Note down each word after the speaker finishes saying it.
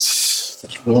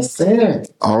Yes, sir.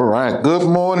 All right. Good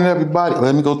morning, everybody.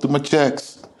 Let me go through my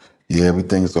checks. Yeah,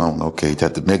 everything's on. Okay,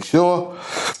 just to make sure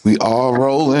we are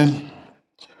rolling.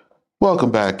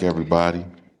 Welcome back, everybody.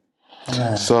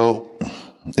 So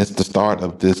it's the start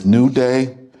of this new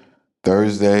day,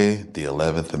 Thursday, the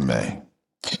 11th of May.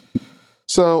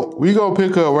 So we gonna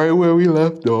pick up right where we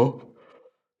left off.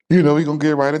 We gonna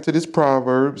get right into this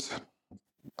Proverbs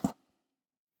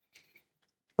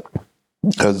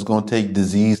because it's gonna take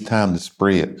disease time to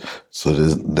spread. So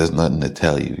there's nothing to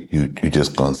tell you. You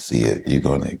just gonna see it. You're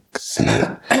gonna see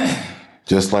it.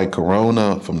 Just like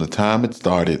Corona, from the time it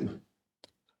started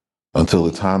until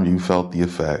the time you felt the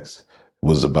effects,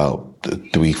 was about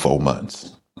 3-4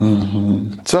 months.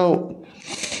 So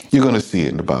you're going to see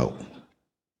it in about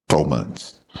 4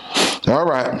 months. All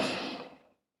right.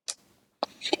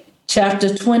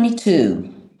 Chapter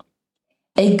 22.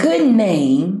 A good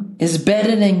name is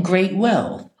better than great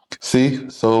wealth. See,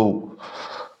 so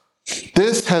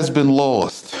this has been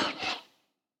lost.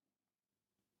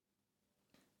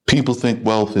 People think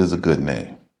wealth is a good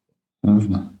name.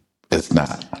 It's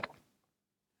not.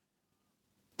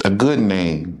 A good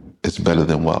name is better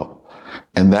than wealth.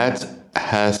 And that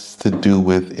has to do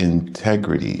with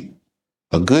integrity.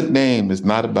 A good name is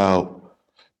not about,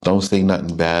 don't say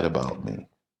nothing bad about me.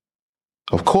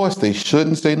 Of course, they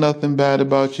shouldn't say nothing bad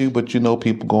about you, but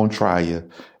people going to try you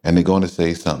and they're going to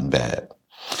say something bad.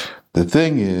 The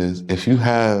thing is, if you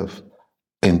have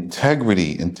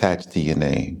integrity attached to your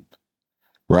name,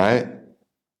 right?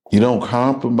 You don't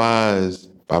compromise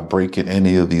by breaking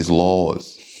any of these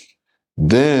laws.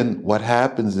 Then what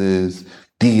happens is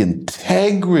the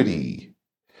integrity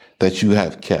that you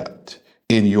have kept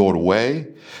in your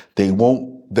way,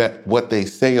 that what they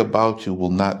say about you will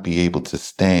not be able to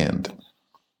stand.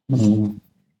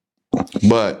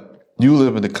 But you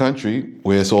live in a country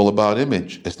where it's all about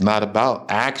image. It's not about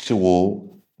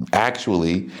actually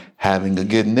having a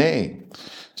good name.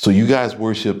 So you guys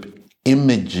worship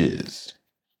images,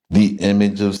 the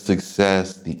image of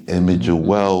success, the image of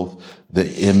wealth, the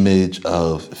image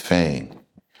of fame.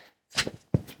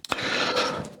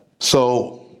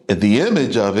 So the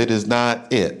image of it is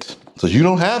not it. So you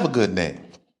don't have a good name.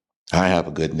 I have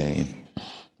a good name.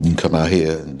 You can come out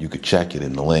here and you could check it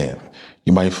in the land.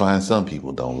 You might find some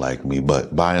people don't like me,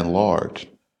 but by and large,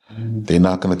 they're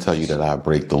not going to tell you that I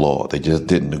break the law. They just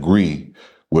didn't agree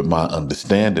with my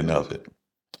understanding of it.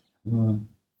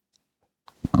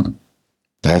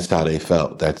 That's how they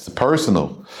felt. That's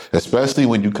personal, especially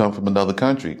when you come from another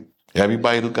country.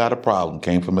 Everybody who got a problem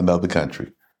came from another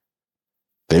country.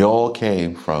 They all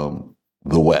came from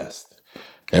the West.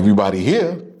 Everybody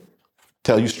here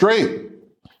tell you straight,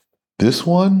 this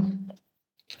one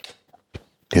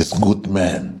is good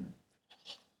man.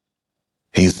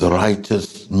 He's a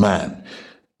righteous man.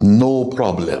 No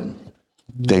problem.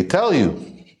 They tell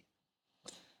you.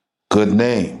 Good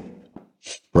name,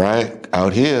 right?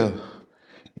 Out here,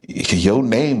 your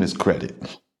name is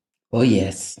credit. Oh,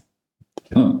 yes.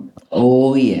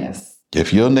 Oh, yes.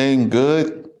 If your name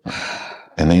good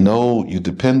and they know you're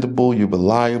dependable, you're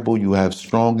reliable, you have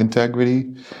strong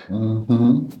integrity,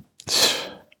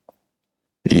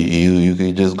 you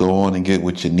can just go on and get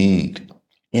what you need.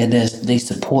 Yeah, they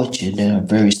support you. They're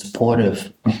very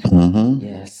supportive.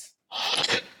 Yes.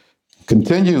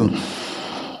 Continue.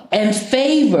 And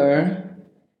favor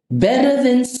better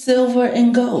than silver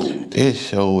and gold. It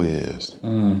sure is.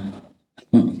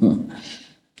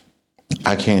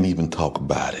 I can't even talk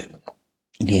about it.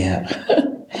 Yeah.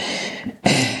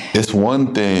 It's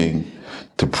one thing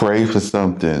to pray for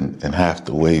something and have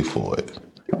to wait for it.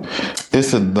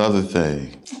 It's another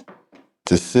thing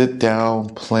to sit down,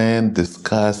 plan,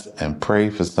 discuss, and pray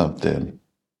for something.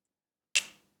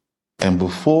 And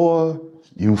before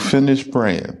you finish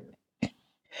praying,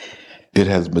 it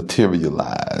has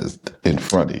materialized in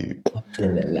front of you.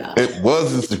 It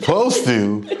wasn't supposed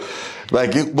to.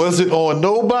 Like, it wasn't on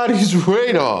nobody's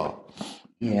radar.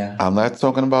 Yeah. I'm not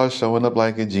talking about showing up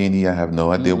like a genie. I have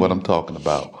no idea what I'm talking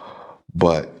about.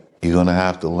 But you're going to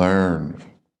have to learn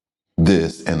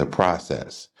this in the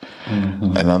process.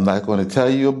 And I'm not going to tell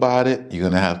you about it. You're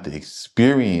going to have to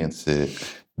experience it.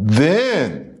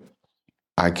 Then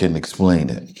I can explain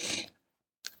it.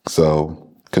 So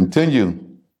continue.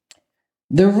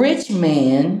 The rich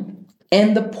man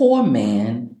and the poor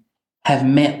man have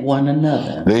met one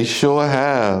another, They sure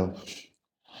have.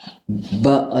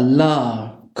 but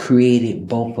Allah created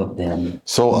both of them.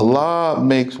 So Allah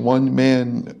makes one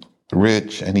man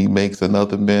rich and he makes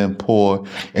another man poor,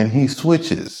 and he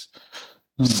switches.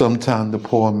 Sometimes the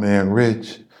poor man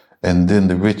rich and then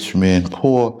the rich man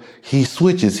poor, he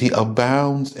switches, he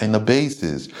abounds and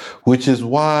abases, which is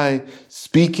why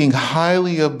speaking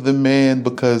highly of the man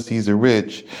because he's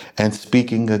rich and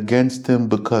speaking against him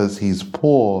because he's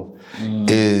poor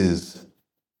is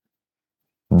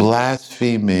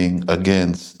blaspheming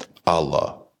against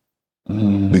Allah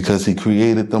because he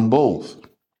created them both.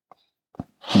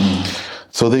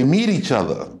 So they meet each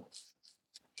other.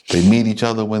 They meet each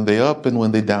other when they're up and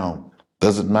when they're down.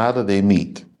 Doesn't matter, they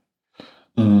meet.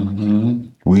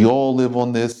 We all live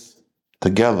on this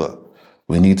together.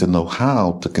 We need to know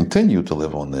how to continue to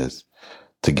live on this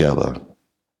together.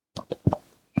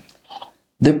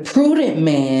 The prudent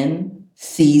man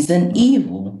sees an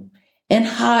evil and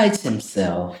hides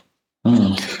himself.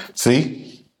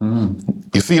 See?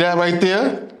 You see that right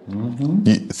there?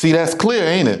 You see, that's clear,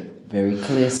 ain't it? Very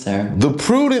clear, sir. The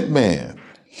prudent man.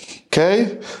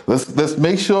 Okay? Let's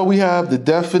make sure we have the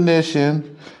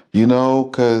definition,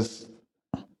 because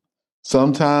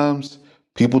sometimes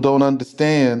people don't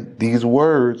understand these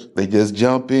words. They just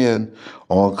jump in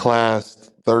on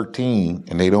class 13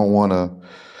 and they don't want to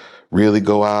really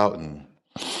go out and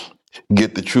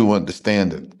get the true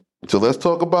understanding. So let's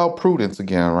talk about prudence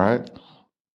again, right?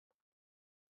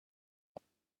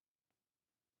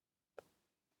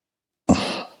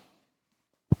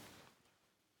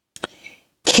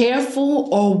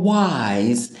 Careful or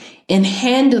wise in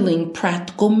handling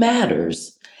practical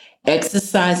matters,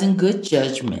 exercising good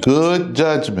judgment. Good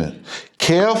judgment.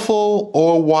 Careful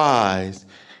or wise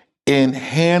in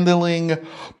handling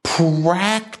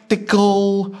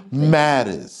practical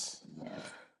matters.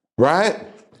 Right?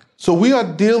 So we are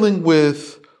dealing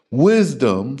with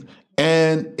wisdom,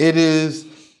 and it is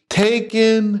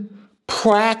taken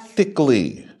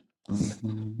practically.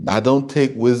 I don't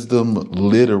take wisdom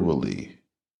literally.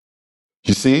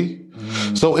 You see?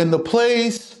 So in the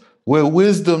place where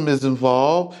wisdom is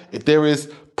involved, if there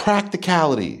is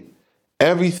practicality.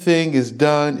 Everything is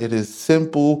done. It is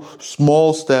simple,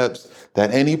 small steps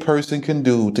that any person can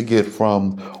do to get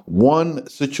from one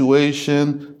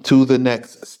situation to the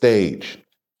next stage.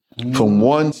 From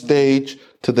one stage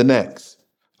to the next.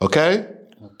 Okay?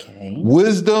 Okay.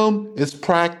 Wisdom is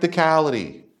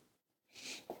practicality.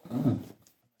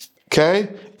 Okay?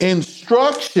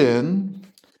 Instruction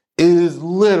is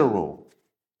literal.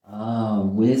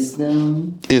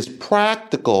 Wisdom is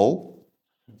practical.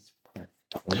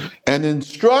 And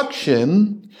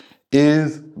instruction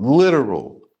is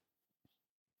literal.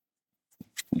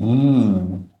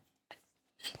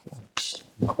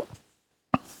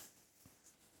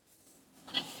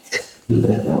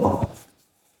 Literal.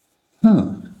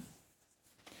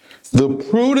 The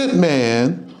prudent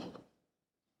man,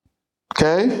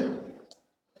 okay?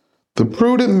 The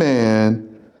prudent man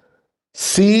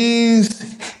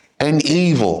sees an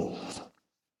evil.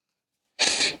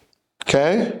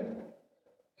 Okay?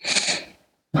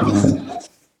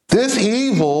 This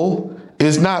evil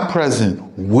is not present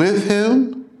with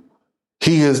him.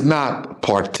 He is not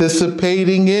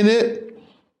participating in it.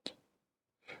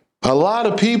 A lot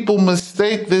of people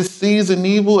mistake this season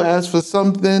evil as for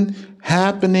something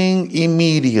happening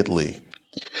immediately.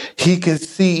 He can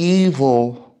see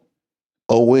evil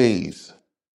a ways,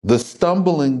 the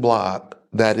stumbling block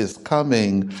that is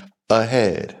coming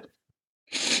ahead.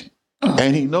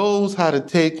 And he knows how to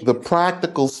take the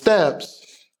practical steps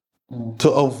to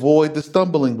avoid the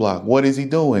stumbling block. What is he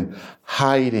doing?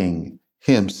 Hiding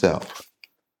himself.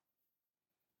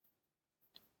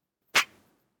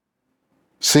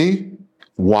 See?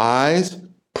 Wise,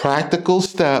 practical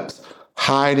steps,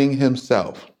 hiding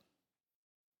himself.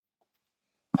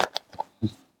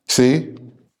 See?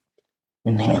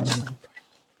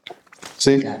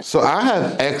 See? So I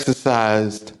have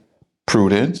exercised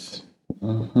prudence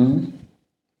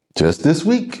just this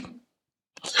week.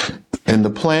 In the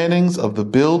plannings of the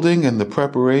building and the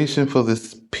preparation for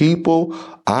this people,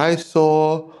 I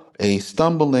saw a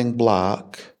stumbling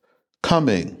block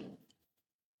coming.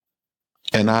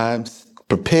 And I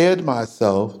prepared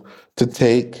myself to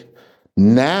take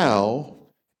now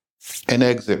an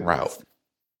exit route,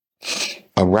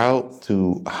 a route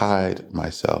to hide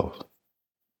myself.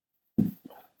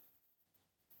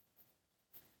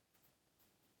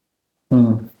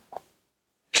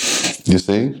 You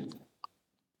see?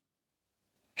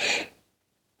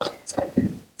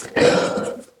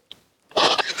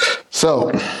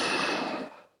 So,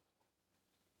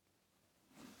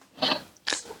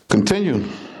 continue.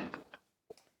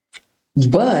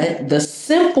 But the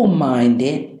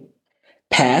simple-minded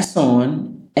pass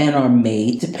on and are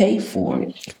made to pay for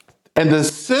it. And the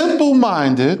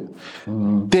simple-minded,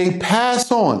 they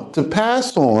pass on. To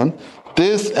pass on,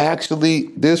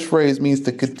 this phrase means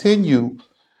to continue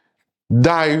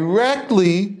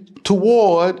directly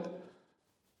toward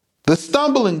the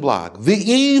stumbling block, the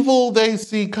evil they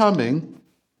see coming,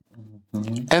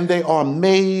 and they are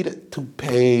made to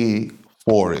pay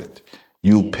for it.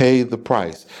 You pay the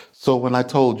price. So when I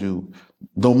told you,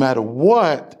 no matter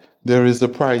what, there is a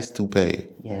price to pay.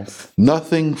 Yes.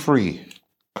 Nothing free.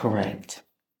 Correct.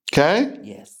 Okay?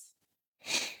 Yes.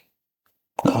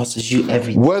 Costs you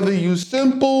everything. Whether you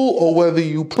simple or whether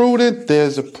you prudent,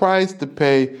 there's a price to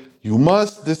pay. You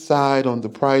must decide on the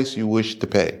price you wish to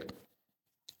pay.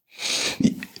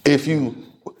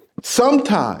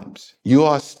 Sometimes you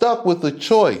are stuck with a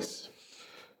choice.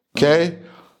 Okay?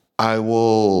 I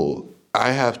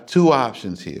have two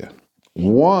options here.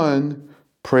 One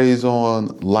preys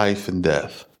on life and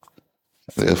death.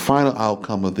 The final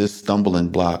outcome of this stumbling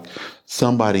block,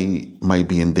 somebody might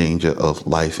be in danger of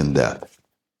life and death.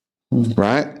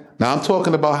 Right? Now, I'm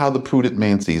talking about how the prudent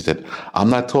man sees it. I'm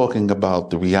not talking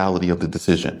about the reality of the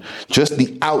decision, just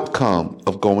the outcome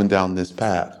of going down this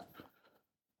path.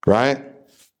 Right?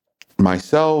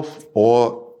 Myself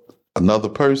or another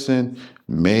person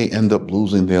may end up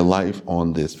losing their life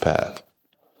on this path.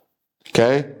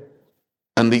 Okay?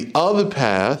 And the other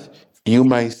path, you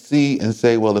might see and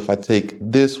say, well, if I take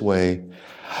this way,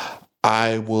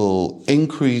 I will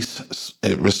increase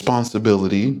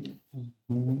responsibility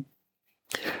and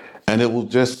it will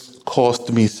just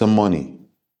cost me some money.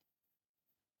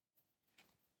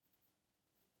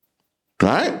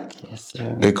 Right? Yes,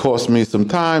 sir. It costs me some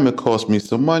time, it costs me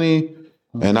some money,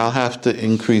 and I'll have to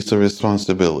increase the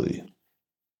responsibility.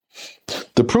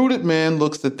 The prudent man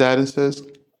looks at that and says,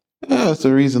 yeah, it's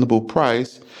a reasonable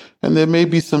price, and there may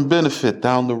be some benefit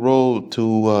down the road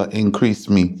to increase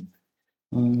me.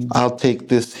 I'll take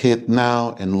this hit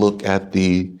now and look at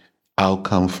the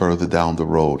outcome further down the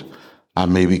road. I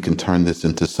maybe can turn this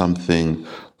into something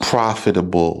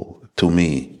profitable to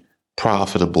me,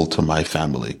 profitable to my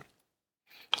family.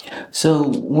 So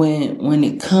when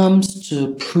it comes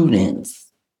to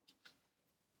prudence,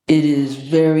 it is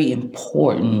very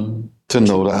important To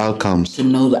know the outcomes. to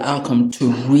know the outcome,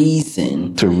 to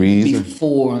reason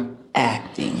before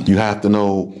acting. You have to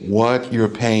know what you're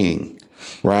paying,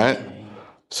 right?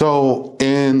 So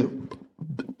in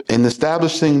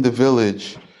establishing the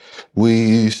village,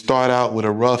 we start out with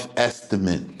a rough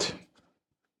estimate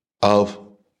of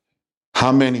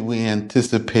how many we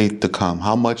anticipate to come.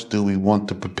 How much do we want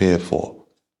to prepare for?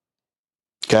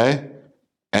 Okay?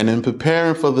 And in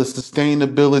preparing for the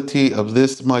sustainability of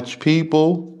this much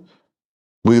people,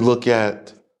 we look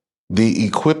at the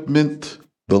equipment,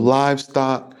 the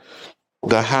livestock,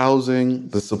 the housing,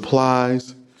 the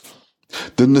supplies,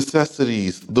 the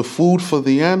necessities, the food for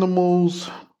the animals,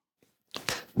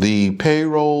 the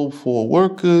payroll for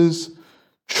workers,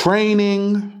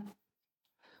 training.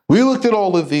 We looked at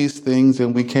all of these things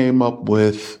and we came up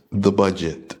with the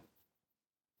budget.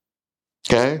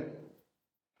 Okay?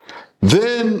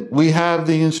 Then we have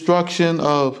the instruction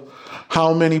of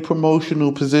how many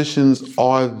promotional positions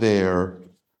are there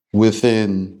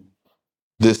within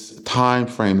this time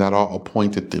frame that are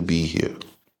appointed to be here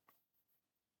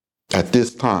at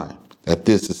this time, at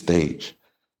this stage,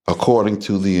 according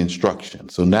to the instruction.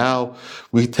 So now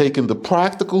we've taken the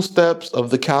practical steps of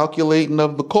the calculating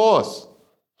of the cost,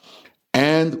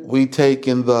 and we've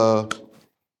taken the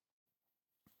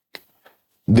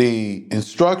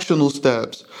instructional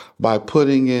steps by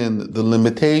putting in the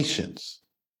limitations,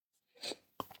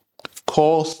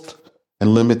 cost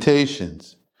and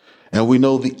limitations. And we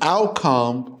know the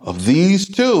outcome of these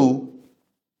two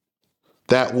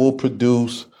that will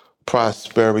produce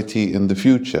prosperity in the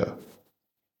future.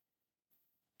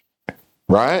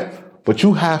 Right? But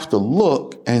you have to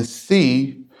look and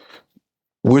see,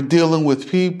 we're dealing with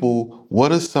people,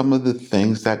 what are some of the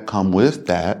things that come with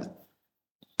that?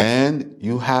 And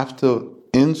you have to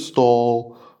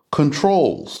install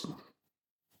controls.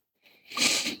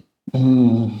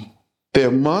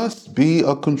 There must be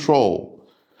a control.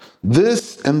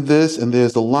 This, and there's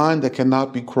a line that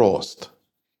cannot be crossed.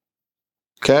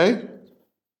 Okay?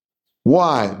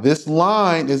 Why? This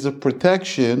line is a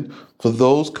protection for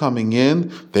those coming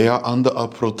in. They are under a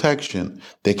protection.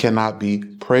 They cannot be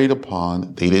preyed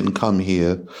upon. They didn't come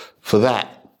here for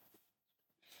that.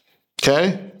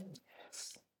 Okay?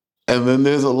 And then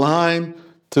there's a line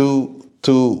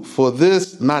for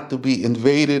this not to be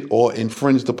invaded or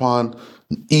infringed upon,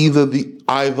 either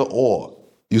or.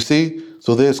 You see?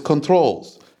 So there's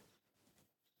controls.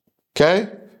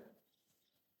 Okay?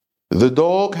 The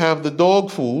dog have the dog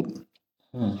food.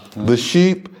 The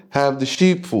sheep have the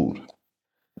sheep food.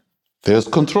 There's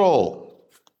control.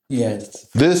 Yes.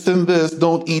 This and this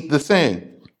don't eat the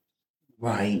same.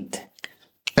 Right.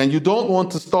 And you don't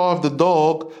want to starve the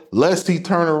dog lest he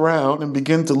turn around and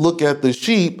begin to look at the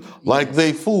sheep like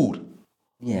they food.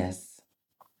 Yes.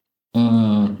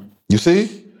 Mm. You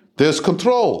see? There's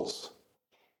controls.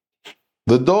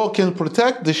 The dog can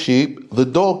protect the sheep. The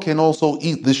dog can also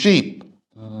eat the sheep.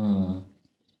 Mm.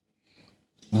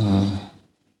 Mm.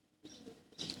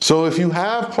 So if you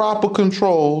have proper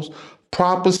controls,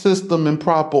 proper system, and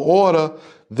proper order,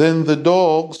 then the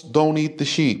dogs don't eat the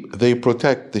sheep. They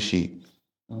protect the sheep.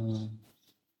 Mm.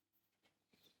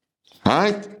 All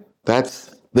right?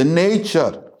 That's the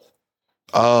nature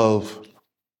of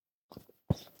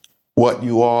what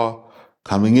you are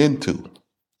coming into.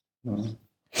 Mm.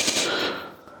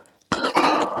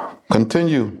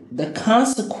 Continue. The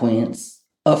consequence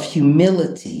of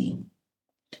humility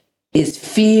is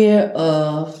fear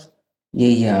of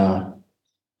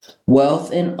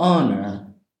wealth and honor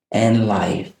and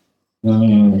life.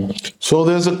 Mm. So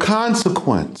there's a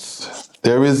consequence.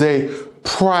 There is a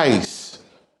price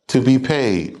to be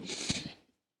paid.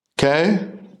 Okay?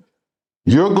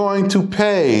 You're going to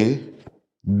pay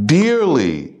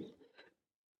dearly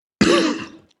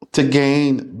to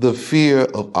gain the fear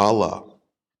of Allah.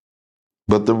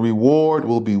 But the reward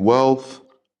will be wealth,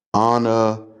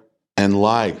 honor, and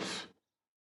life.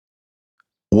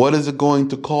 What is it going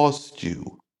to cost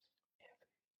you?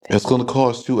 It's going to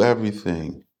cost you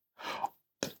everything.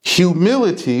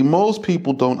 Humility, most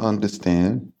people don't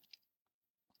understand.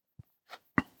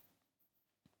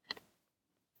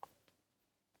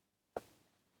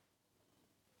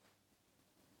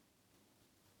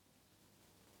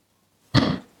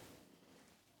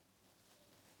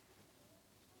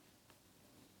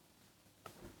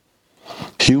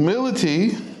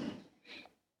 Humility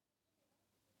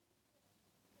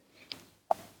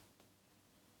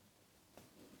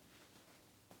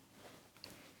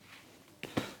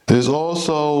is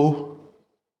also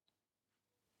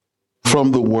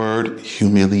from the word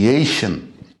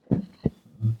humiliation.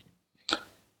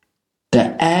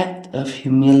 The act of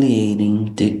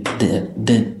humiliating,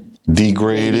 the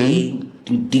Degrading.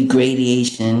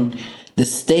 degradation, the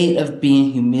state of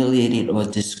being humiliated or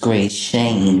disgraced,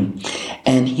 shame,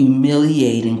 and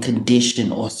humiliating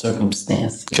condition or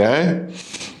circumstance. Okay?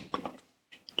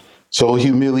 So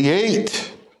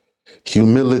humiliate,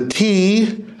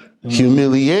 humility,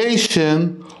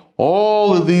 humiliation,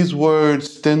 all of these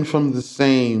words stem from the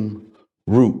same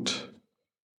root.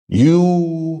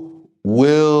 You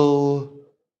will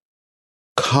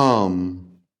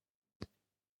come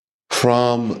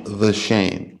from the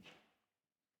shame.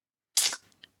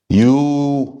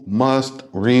 You must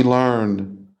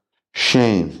relearn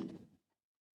shame.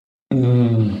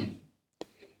 Mm.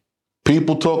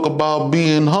 People talk about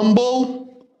being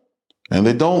humble and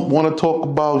they don't want to talk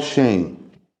about shame.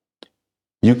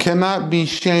 You cannot be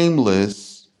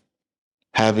shameless,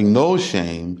 having no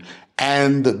shame,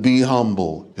 and be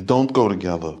humble. It don't go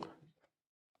together.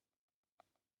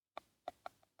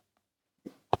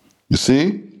 You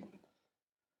see?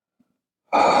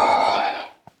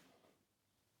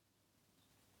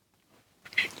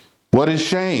 What is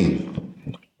shame?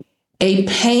 A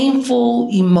painful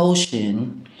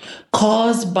emotion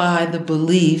caused by the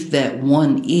belief that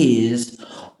one is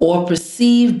or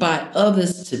perceived by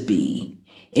others to be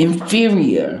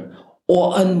inferior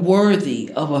or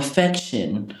unworthy of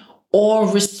affection or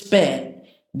respect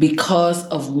because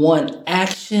of one's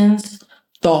actions,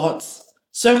 thoughts,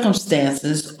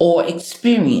 circumstances, or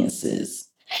experiences.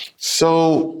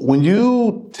 So when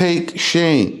you take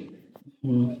shame,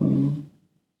 Mhm.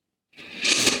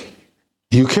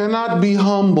 you cannot be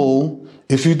humble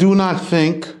if you do not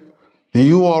think that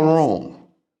you are wrong.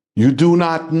 You do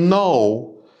not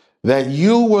know that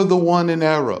you were the one in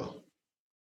error.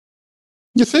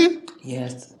 You see?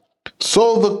 Yes.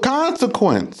 So the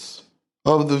consequence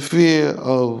of the fear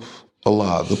of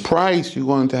Allah, the price you're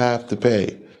going to have to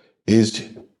pay is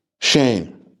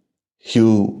shame,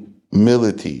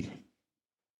 humility.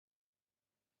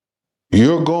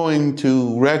 You're going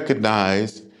to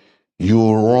recognize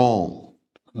you're wrong.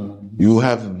 You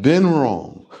have been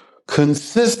wrong,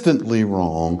 consistently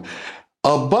wrong,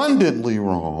 abundantly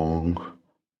wrong,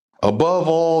 above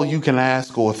all you can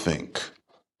ask or think.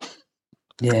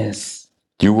 Yes.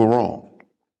 You were wrong.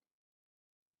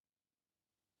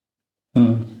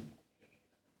 Mm.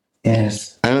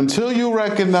 Yes. And until you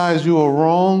recognize you are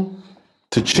wrong,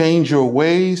 to change your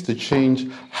ways, to change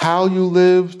how you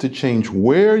live, to change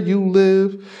where you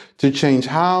live, to change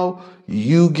how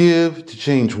you give, to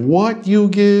change what you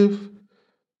give,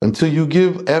 until you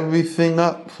give everything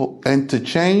up and to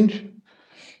change,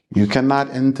 you cannot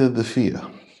enter the fear.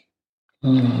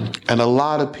 Mm. And a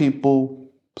lot of people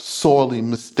sorely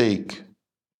mistake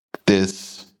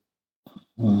this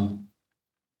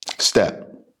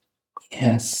Step.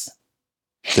 Yes.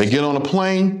 They get on a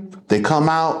plane, they come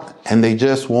out, and they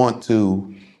just want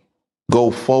to go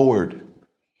forward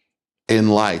in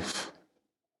life.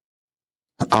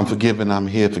 I'm forgiven, I'm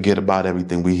here, forget about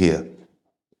everything, we here.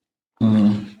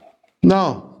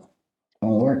 No.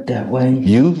 Don't work that way.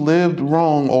 You've lived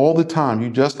wrong all the time. You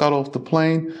just got off the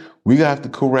plane. We have to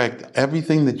correct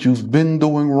everything that you've been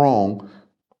doing wrong.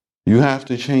 You have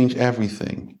to change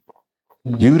everything.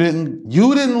 You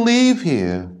didn't leave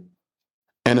here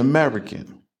an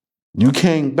American. You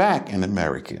came back an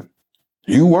American.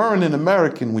 You weren't an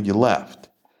American when you left.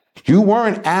 You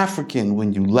weren't African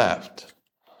when you left.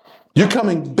 You're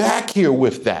coming back here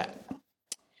with that.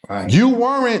 Right. You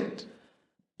weren't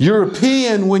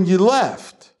European when you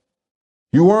left.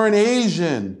 You weren't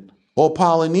Asian or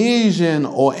Polynesian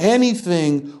or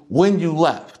anything when you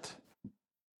left.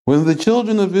 When the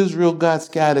children of Israel got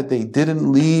scattered, they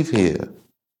didn't leave here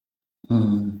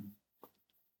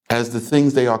as the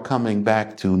things they are coming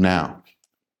back to now.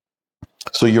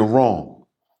 So you're wrong.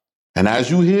 And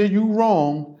as you hear you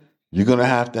wrong, you're going to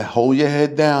have to hold your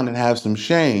head down and have some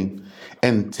shame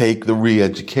and take the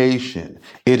re-education.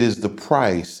 It is the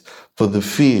price for the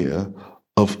fear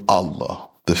of Allah,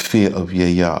 the fear of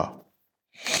Yahweh.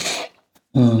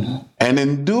 And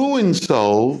in doing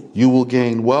so, you will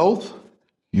gain wealth,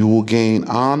 you will gain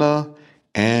honor,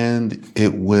 and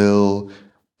it will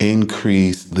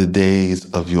increase the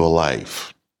days of your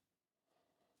life.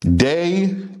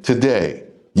 Day to day.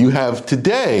 You have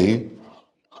today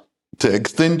to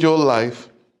extend your life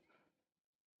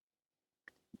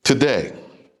today.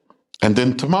 And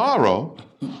then tomorrow,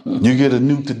 you get a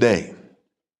new today.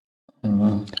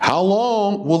 How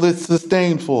long will it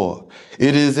sustain for?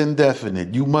 It is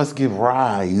indefinite. You must give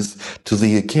rise to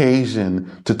the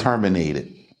occasion to terminate it.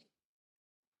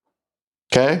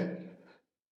 Okay?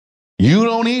 You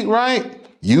don't eat right.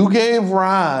 You gave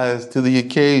rise to the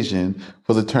occasion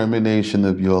for the termination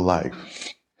of your life.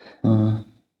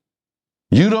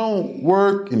 You don't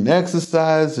work and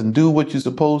exercise and do what you're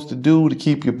supposed to do to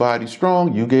keep your body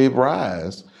strong. You gave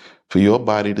rise for your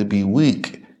body to be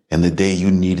weak in the day you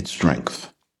needed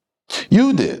strength.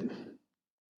 You did.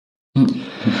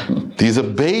 These are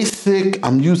basic,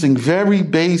 I'm using very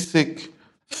basic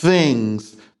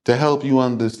things to help you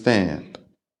understand.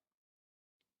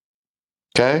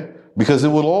 Okay? Because it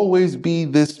will always be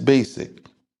this basic.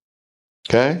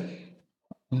 Okay?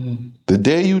 The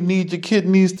day you need your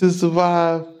kidneys to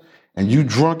survive and you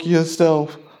drunk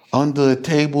yourself under a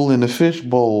table in a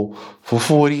fishbowl for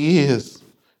 40 years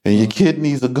and your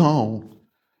kidneys are gone,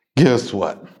 guess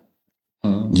what?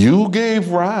 You gave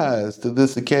rise to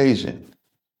this occasion.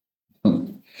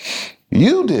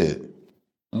 You did.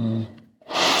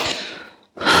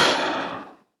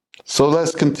 So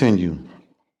let's continue.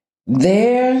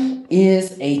 There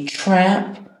is a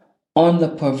trap on the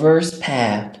perverse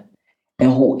path,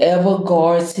 and whoever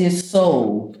guards his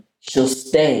soul shall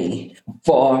stay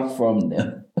far from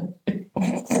them.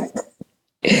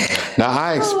 Now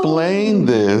I explained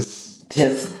this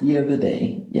Just the other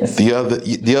day. Yes. the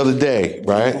other day,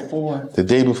 right? Before. The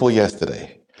day before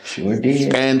yesterday. Sure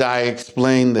did. And I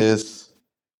explained this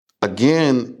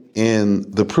again in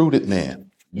The Prudent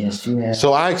Man. Yes, you have.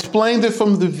 So I explained it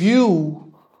from the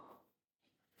view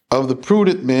of the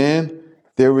prudent man.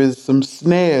 There is some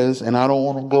snares, and I don't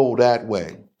want to go that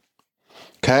way.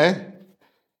 Okay?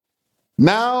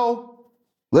 Now,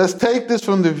 let's take this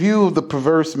from the view of the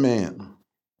perverse man.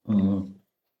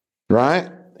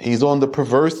 Right? He's on the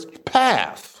perverse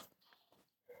path.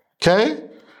 Okay?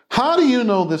 How do you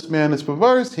know this man is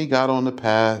perverse? He got on the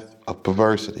path of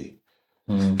perversity.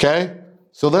 Okay?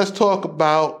 So let's talk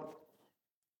about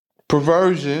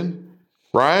perversion,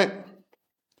 right?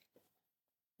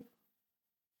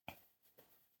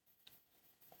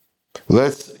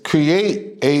 Let's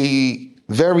create a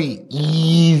very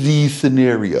easy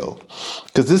scenario,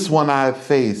 because this one I've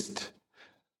faced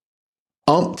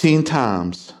umpteen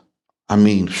times. I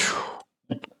mean,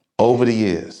 over the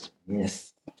years.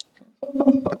 Yes.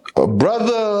 A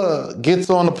brother gets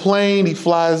on a plane, he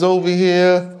flies over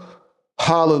here.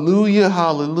 Hallelujah,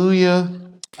 hallelujah.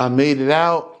 I made it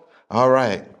out. All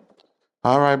right,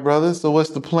 brother. So what's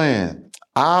the plan?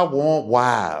 I want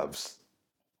wives.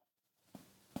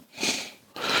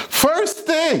 First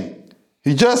thing,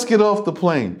 he just get off the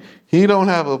plane. He don't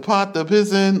have a pot to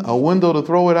piss in, a window to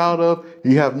throw it out of.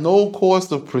 He have no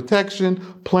course of protection,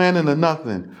 planning, or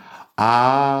nothing.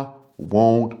 I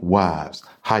want wives.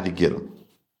 How'd you get them?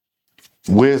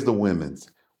 Where's the women's?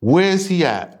 Where's he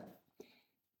at?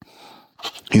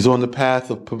 He's on the path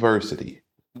of perversity.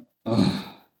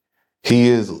 He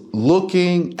is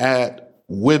looking at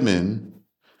women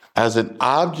as an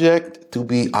object to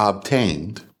be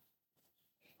obtained,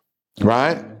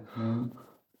 right?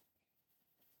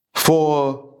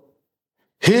 For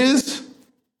his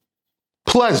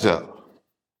pleasure,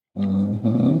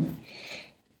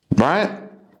 right?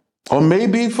 Or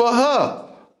maybe for her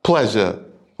pleasure,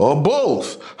 or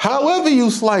both. However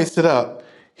you slice it up,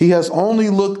 he has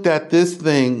only looked at this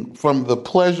thing from the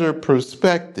pleasure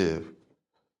perspective,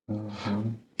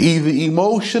 either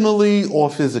emotionally or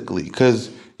physically,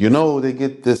 because they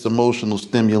get this emotional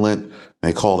stimulant,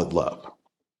 they call it love.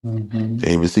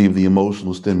 They receive the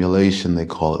emotional stimulation, they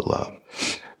call it love.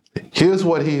 Here's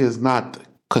what he has not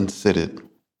considered.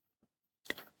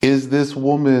 Is this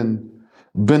woman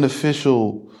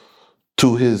beneficial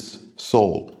to his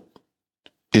soul?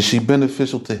 Is she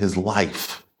beneficial to his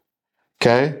life?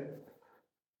 Okay?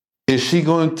 Is she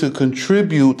going to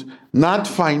contribute, not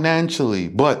financially,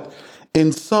 but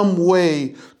in some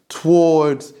way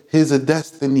towards his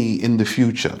destiny in the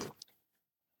future?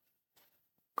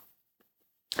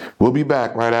 We'll be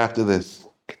back right after this.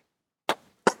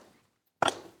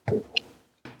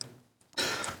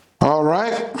 All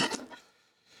right.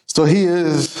 So he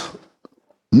is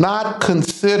not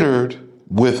considered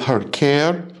with her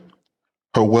care,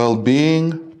 her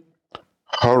well-being,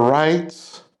 her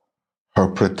rights, her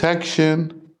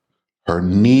protection, her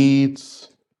needs,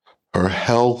 her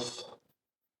health.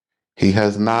 He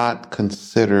has not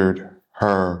considered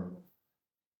her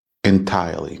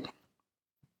entirely.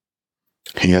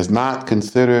 He has not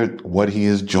considered what he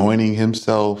is joining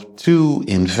himself to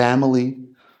in family.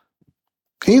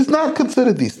 He's not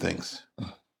considered these things.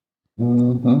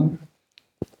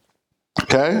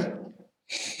 Okay?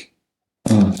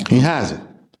 He hasn't.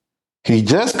 He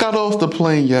just got off the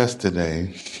plane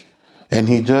yesterday, and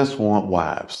he just want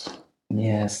wives.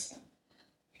 Yes.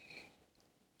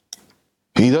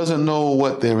 He doesn't know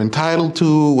what they're entitled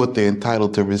to, what they're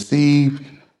entitled to receive,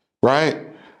 right?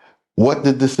 What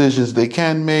the decisions they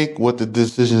can make, what the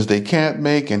decisions they can't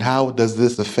make, and how does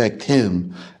this affect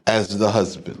him as the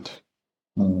husband?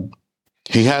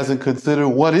 He hasn't considered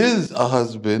what is a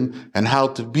husband and how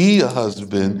to be a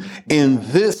husband in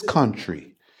this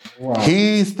country. Right.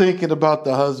 He's thinking about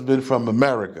the husband from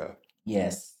America.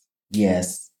 Yes.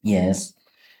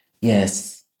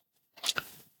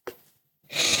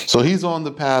 So he's on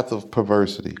the path of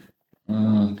perversity.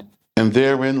 And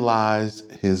therein lies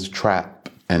his trap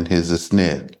and his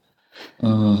snare.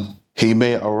 He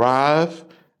may arrive,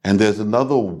 and there's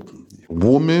another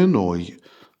woman or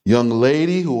young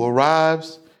lady who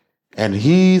arrives, and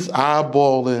he's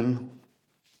eyeballing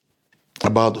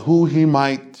about who he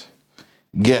might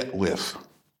get with.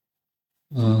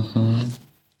 And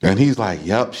he's like,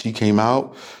 yep, she came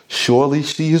out. Surely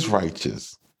she is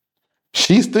righteous.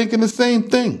 She's thinking the same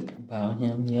thing about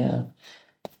him, yeah.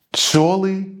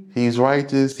 Surely he's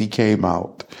righteous. He came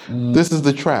out. This is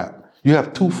the trap. You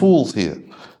have two fools here.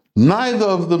 Neither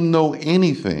of them know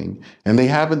anything, and they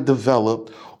haven't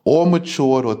developed or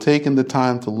matured or taken the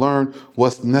time to learn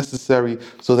what's necessary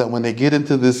so that when they get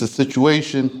into this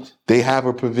situation, they have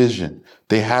a provision.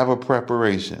 They have a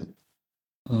preparation.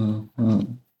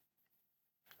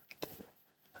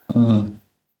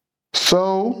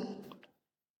 So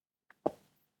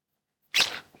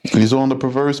he's on the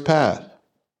perverse path.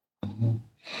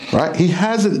 Right? He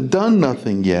hasn't done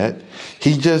nothing yet.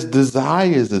 He just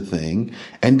desires a thing,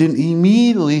 and then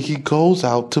immediately he goes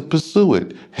out to pursue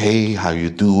it. Hey, how you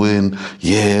doing?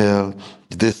 Yeah,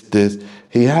 this.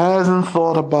 He hasn't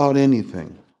thought about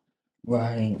anything.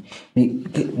 Right.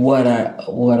 What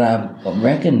I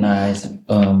recognize,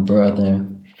 brother,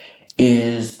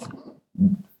 is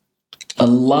a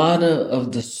lot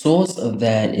of the source of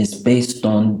that is based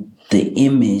on the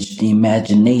image, the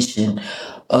imagination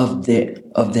of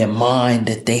their mind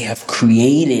that they have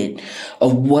created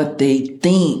of what they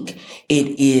think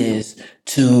it is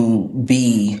to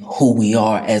be who we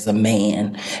are as a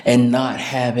man, and not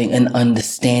having an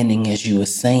understanding, as you were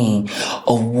saying,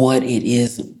 of what it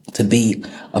is to be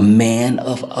a man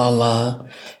of Allah,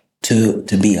 to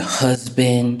be a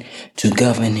husband, to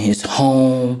govern his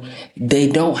home. They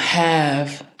don't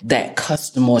have that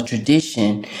custom or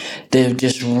tradition. They're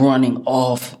just running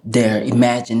off their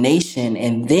imagination,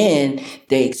 and then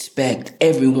they expect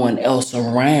everyone else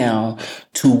around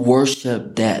to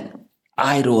worship that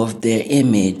idol of their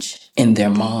image in their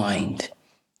mind.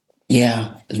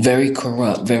 Yeah, very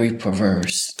corrupt, very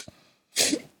perverse.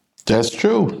 That's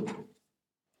true.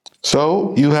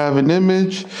 So you have an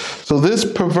image. So this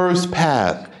perverse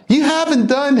path, you haven't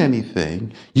done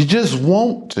anything. You just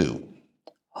want to.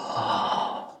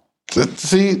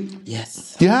 See?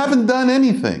 Yes. You haven't done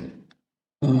anything.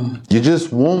 You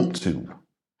just want to.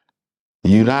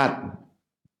 You're not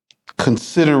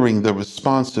considering the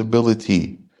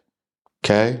responsibility.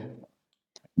 Okay?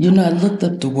 I looked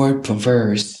up the word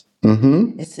perverse.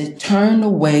 Mm-hmm. It said turn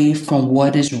away from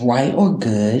what is right or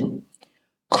good,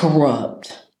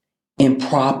 corrupt,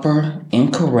 improper,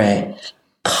 incorrect,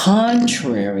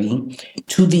 contrary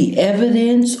to the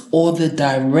evidence or the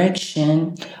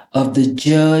direction of the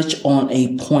judge on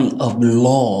a point of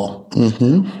law,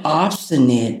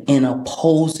 obstinate in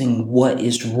opposing what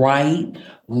is right,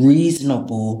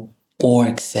 reasonable, or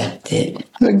accepted.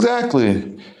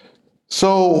 Exactly.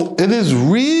 So it is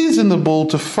reasonable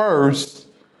to first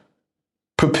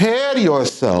prepare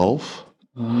yourself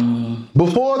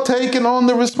before taking on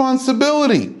the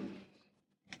responsibility.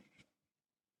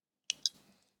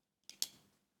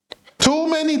 Too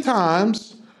many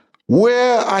times,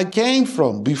 where I came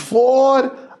from,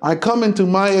 before I come into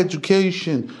my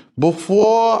education,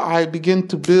 before I begin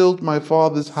to build my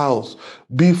father's house,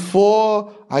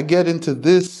 before I get into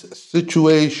this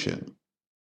situation,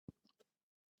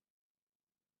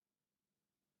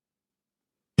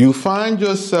 you find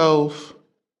yourself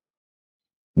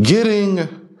getting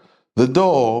the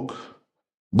dog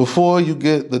before you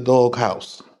get the dog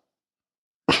house.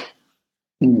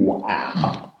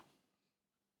 Wow.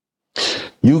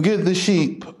 You get the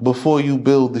sheep before you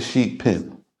build the sheep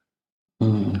pen.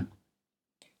 Mm.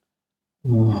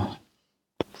 Mm.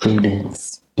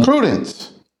 Prudence.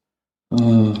 Prudence.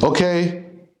 Mm. Okay,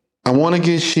 I want to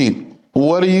get sheep.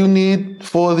 What do you need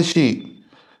for the sheep?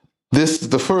 This is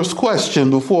the first question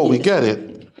before we get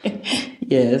it.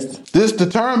 Yes. This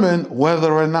determines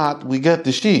whether or not we get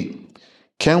the sheep.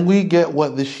 Can we get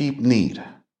what the sheep need?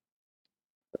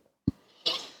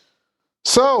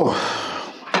 So,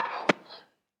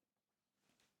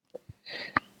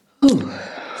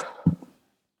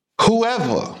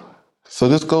 whoever, so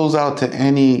this goes out to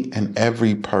any and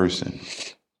every person.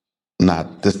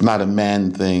 That's not a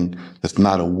man thing, that's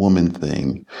not a woman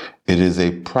thing. It is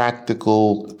a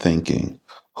practical thinking.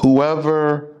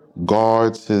 Whoever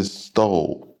guards his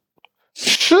stole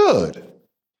should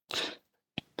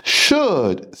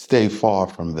stay far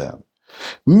from them.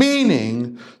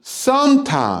 Meaning,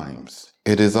 sometimes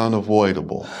it is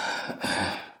unavoidable.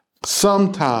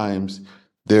 Sometimes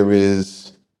there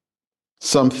is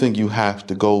something you have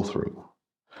to go through.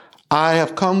 I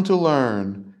have come to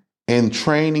learn in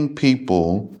training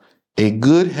people a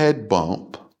good head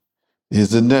bump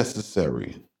is a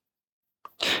necessary.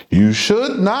 You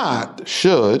should not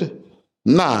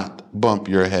bump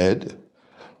your head,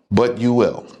 but you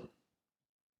will.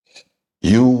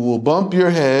 You will bump your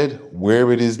head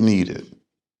where it is needed.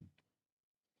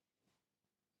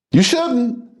 You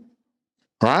shouldn't,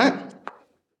 right?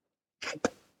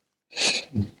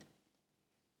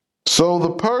 So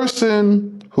the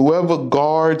person, whoever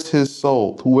guards his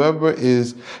soul,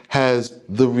 has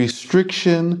the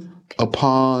restriction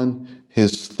upon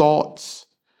his thoughts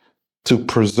to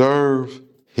preserve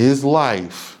his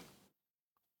life,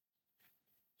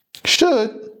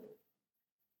 should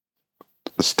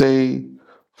stay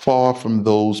far from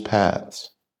those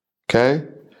paths. Okay?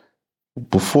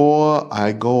 Before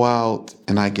I go out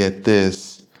and I get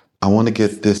this, I want to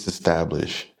get this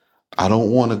established. I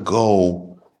don't want to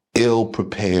go ill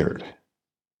prepared.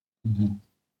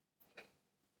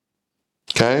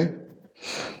 Okay?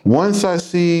 Once I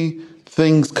see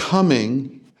things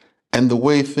coming and the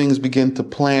way things begin to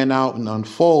plan out and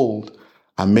unfold,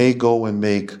 I may go and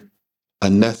make a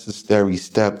necessary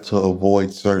step to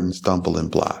avoid certain stumbling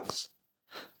blocks.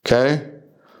 Okay?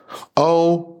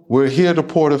 Oh, we're here to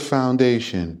pour the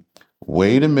foundation.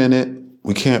 Wait a minute.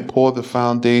 We can't pour the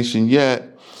foundation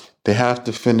yet. They have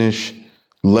to finish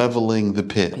leveling the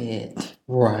pit.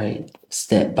 Right.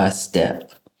 Step by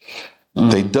step.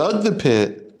 They dug the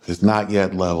pit. It's not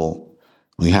yet level.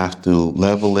 We have to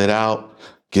level it out,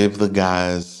 give the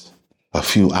guys a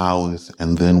few hours,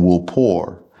 and then we'll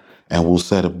pour. And we'll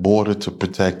set a border to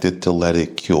protect it to let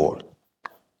it cure.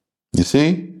 You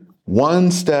see?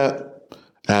 One step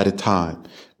at a time.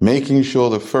 Making sure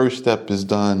the first step is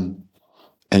done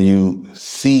and you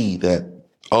see that,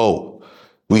 oh,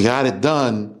 we got it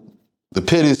done. The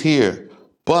pit is here,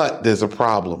 but there's a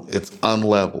problem. It's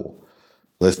unlevel.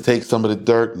 Let's take some of the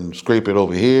dirt and scrape it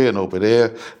over here and over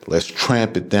there. Let's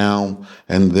tramp it down,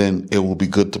 and then it will be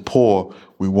good to pour.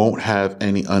 We won't have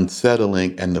any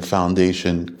unsettling and the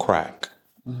foundation crack.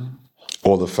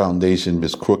 Or the foundation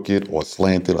is crooked or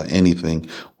slanted or anything.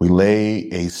 We lay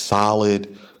a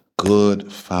solid,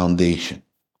 good foundation.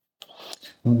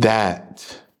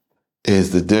 That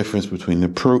is the difference between the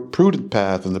prudent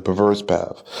path and the perverse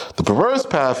path. The perverse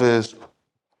path is,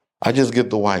 I just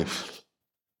get the wife.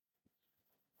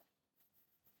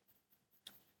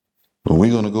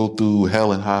 We're going to go through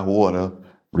hell and high water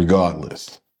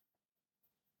regardless.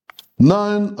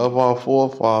 None of our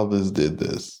forefathers did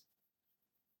this.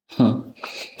 None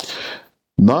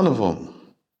of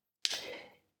them.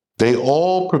 They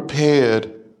all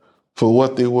prepared for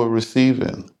what they were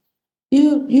receiving.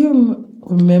 You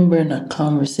remember in a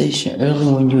conversation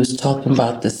earlier when you was talking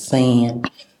about the saying,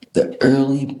 the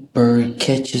early bird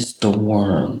catches the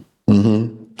worm.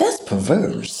 Mm-hmm. That's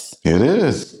perverse. It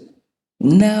is.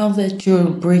 Now that you're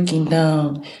breaking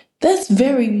down, that's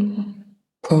very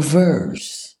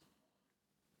perverse.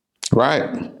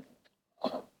 Right.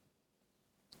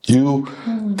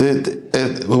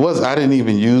 It was, I didn't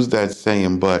even use that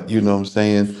saying, but you know what I'm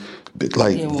saying?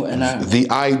 Like the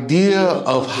idea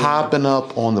of hopping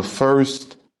up on the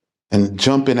first and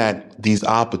jumping at these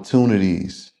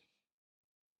opportunities.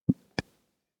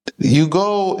 You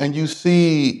go and you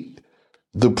see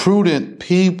the prudent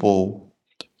people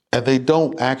and they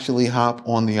don't actually hop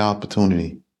on the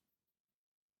opportunity.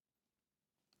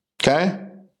 Okay?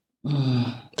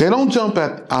 They don't jump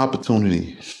at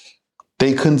opportunity.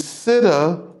 They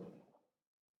consider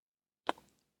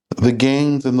the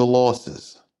gains and the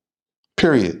losses.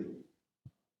 Period.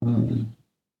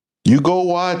 You go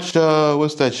watch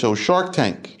what's that show? Shark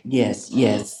Tank.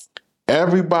 Yes.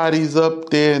 Everybody's up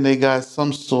there and they got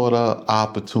some sort of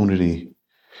opportunity.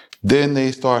 Then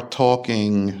they start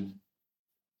talking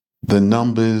the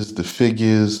numbers, the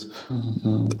figures,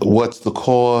 what's the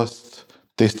cost.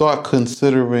 They start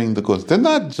considering the cost. They're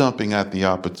not jumping at the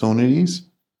opportunities.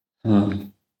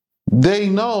 They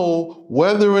know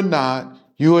whether or not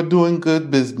you are doing good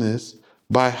business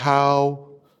by how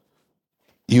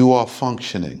you are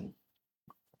functioning.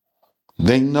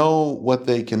 They know what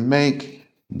they can make.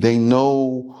 They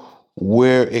know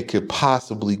where it could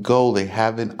possibly go. They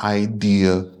have an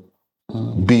idea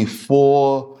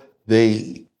before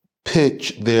they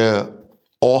pitch their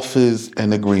offers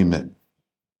and agreement.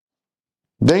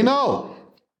 They know.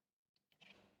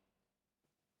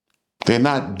 They're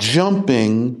not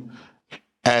jumping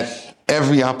at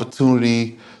every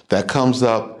opportunity that comes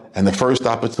up. And the first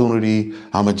opportunity,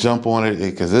 I'm going to jump on it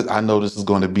because I know this is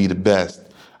going to be the best.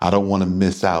 I don't want to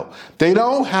miss out. They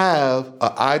don't have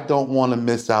a I don't want to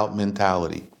miss out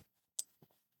mentality.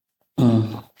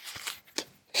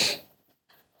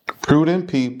 Prudent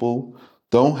people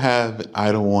don't have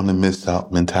I don't want to miss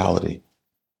out mentality.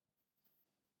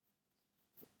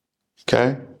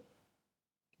 Okay?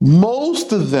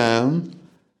 Most of them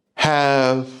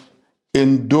have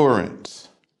endurance.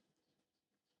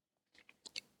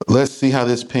 Let's see how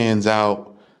this pans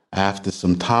out after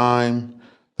some time.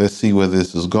 Let's see where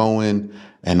this is going.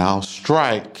 And I'll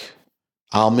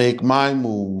make my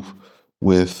move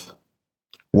with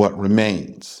what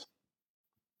remains.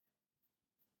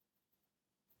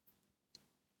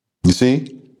 You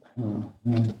see?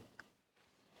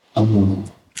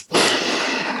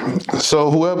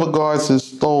 So whoever guards his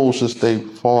soul should stay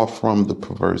far from the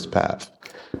perverse path.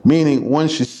 Meaning,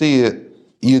 once you see it,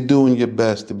 you're doing your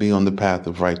best to be on the path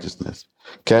of righteousness.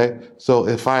 Okay? So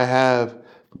if I have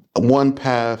one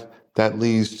path that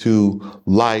leads to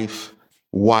life,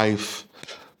 wife,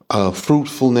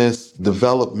 fruitfulness,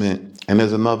 development, and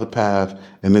there's another path,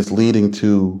 and it's leading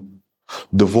to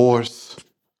divorce,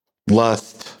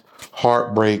 lust,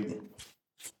 heartbreak.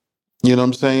 You know what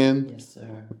I'm saying? Yes, sir.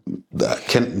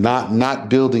 Not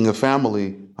building a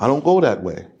family. I don't go that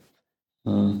way.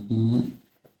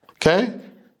 Okay?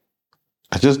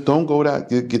 I just don't go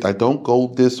I don't go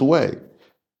this way.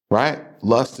 Right?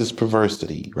 Lust is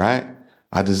perversity, right?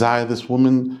 I desire this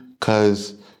woman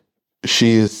because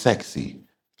she is sexy.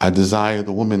 I desire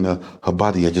the woman, her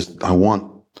body. I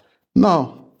want.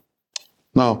 No.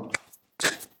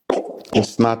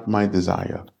 It's not my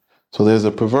desire. So there's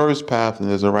a perverse path and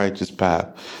there's a righteous path.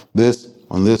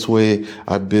 On this way,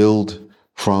 I build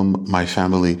from my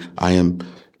family. I am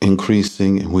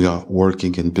increasing and we are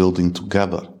working and building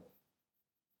together.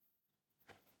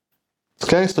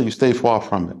 Okay, so you stay far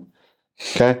from it.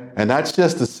 Okay, and that's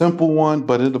just a simple one,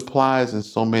 but it applies in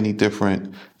so many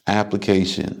different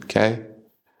applications. Okay,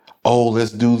 oh,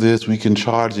 let's do this. We can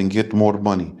charge and get more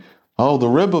money. Oh, the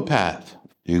riba path.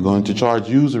 You're going to charge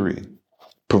usury.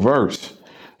 Perverse.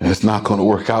 And it's not going to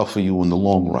work out for you in the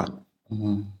long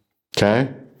run. Okay?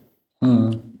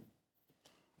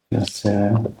 Yes,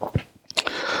 sir.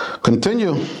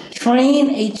 Continue. Train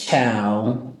a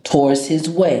child towards his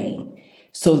way,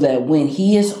 so that when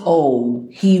he is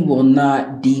old, he will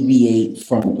not deviate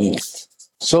from it.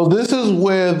 So this is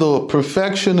where the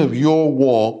perfection of your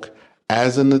walk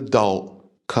as an adult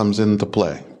comes into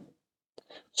play.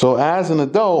 So as an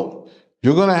adult,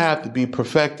 you're going to have to be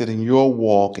perfected in your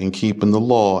walk and keeping the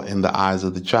law in the eyes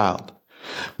of the child.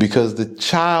 because the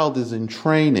child is in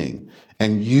training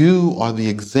and you are the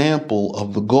example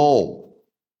of the goal.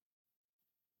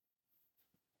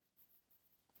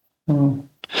 Mm.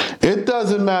 It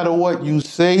doesn't matter what you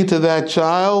say to that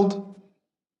child.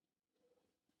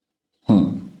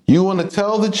 You want to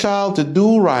tell the child to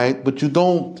do right, but you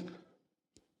don't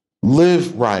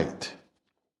live right.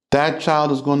 That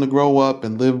child is going to grow up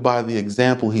and live by the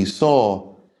example he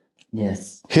saw.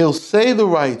 Yes. He'll say the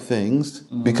right things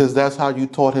because that's how you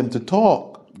taught him to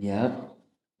talk. Yeah.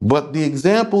 But the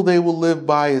example they will live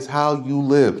by is how you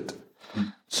lived.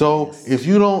 So Yes. if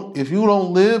you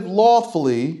don't live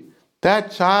lawfully,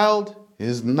 that child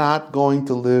is not going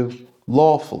to live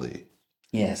lawfully.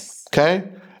 Yes. Okay?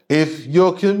 If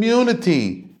your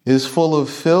community is full of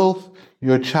filth,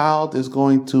 your child is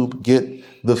going to get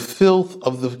the filth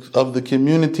of the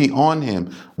community on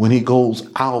him when he goes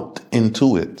out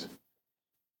into it.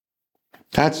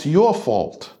 That's your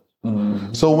fault.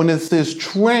 So when it says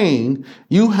train,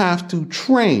 you have to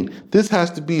train. This has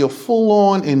to be a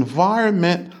full-on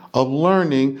environment of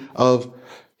learning of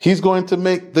he's going to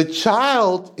make the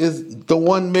child is the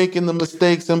one making the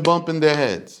mistakes and bumping their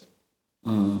heads.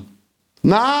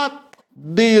 Not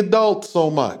the adult so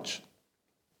much.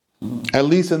 At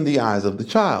least in the eyes of the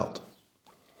child.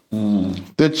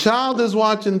 The child is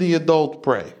watching the adult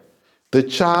pray. The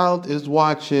child is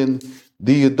watching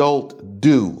the adult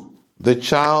do. The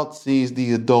child sees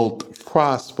the adult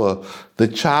prosper. The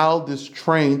child is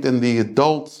trained in the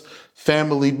adult's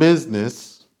family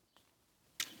business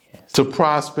to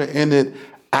prosper in it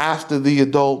after the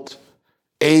adult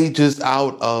ages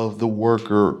out of the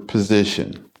worker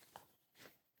position.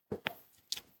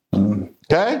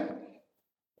 Okay?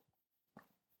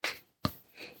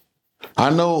 I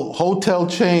know hotel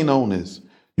chain owners.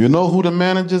 You know who the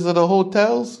managers of the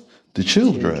hotels? The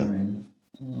children.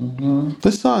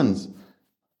 The sons.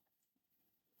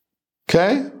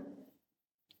 Okay?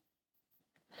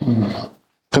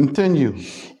 Continue.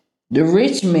 The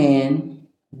rich man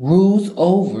rules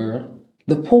over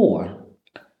the poor,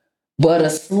 but a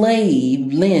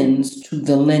slave lends to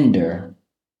the lender.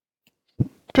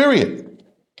 Period.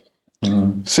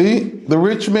 See, the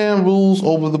rich man rules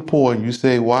over the poor. You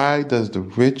say, why does the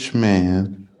rich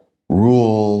man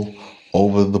rule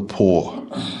over the poor?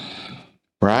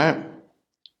 Right?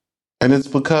 And it's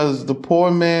because the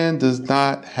poor man does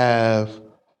not have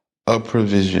a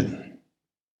provision.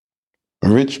 A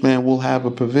rich man will have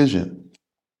a provision.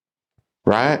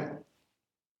 Right?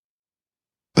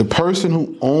 The person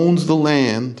who owns the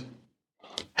land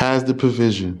has the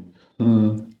provision.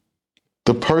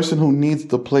 The person who needs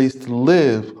the place to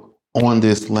live on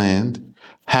this land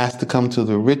has to come to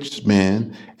the rich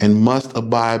man and must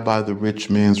abide by the rich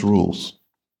man's rules.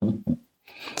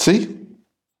 See?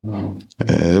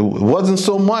 It wasn't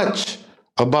so much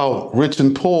about rich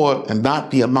and poor and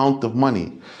not the amount of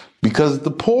money, because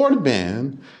the poor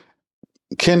man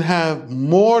can have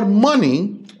more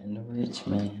money And the rich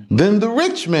man. than the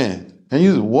rich man. And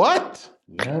you say, what?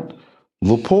 Yep.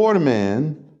 The poor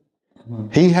man,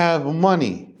 he have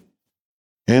money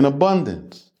in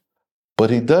abundance, but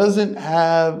he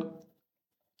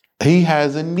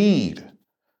has a need.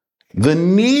 The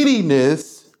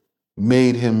neediness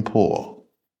made him poor.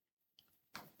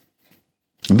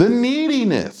 The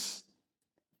neediness.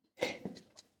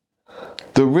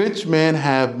 The rich man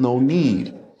have no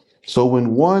need. So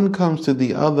when one comes to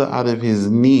the other out of his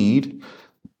need,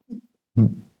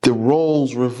 the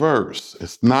roles reverse.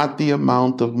 It's not the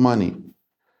amount of money.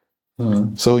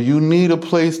 So you need a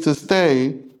place to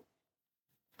stay,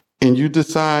 and you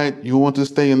decide you want to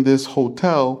stay in this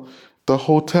hotel. The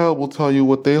hotel will tell you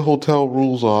what their hotel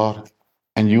rules are,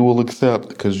 and you will accept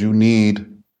because you need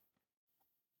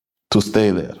to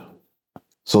stay there.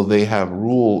 So they have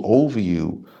rule over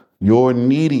you. Your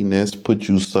neediness puts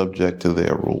you subject to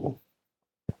their rule.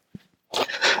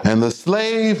 And the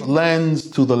slave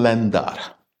lends to the lender.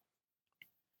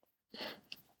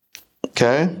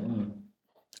 Okay?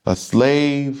 A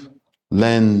slave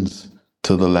lends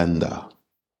to the lender.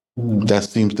 That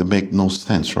seems to make no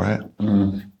sense, right?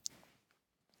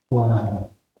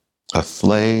 Wow. A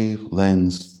slave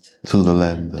lends to the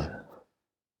lender.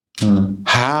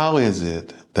 How is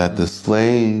it that the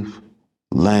slave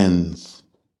lends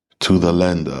to the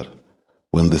lender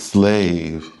when the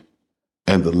slave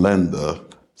and the lender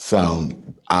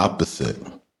sound opposite?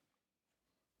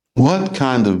 What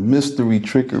kind of mystery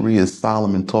trickery is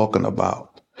Solomon talking about?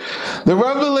 The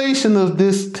revelation of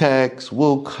this text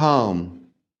will come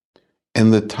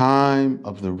in the time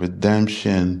of the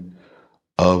redemption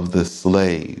of the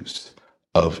slaves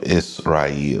of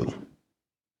Israel.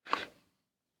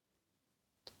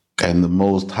 And the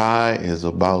Most High is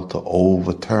about to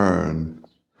overturn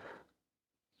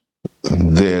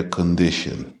their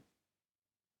condition.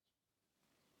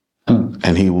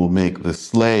 And he will make the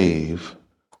slave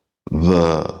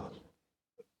the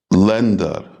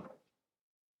lender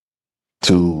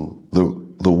to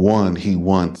the one he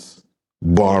once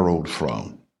borrowed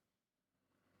from.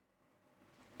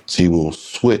 So he will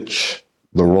switch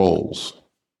the roles.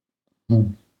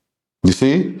 You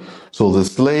see? So the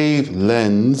slave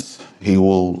lends, he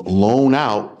will loan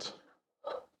out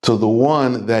to the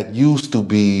one that used to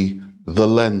be the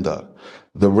lender.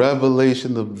 The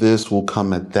revelation of this will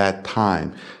come at that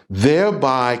time,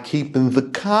 thereby keeping the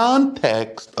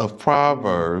context of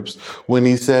Proverbs when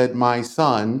he said, my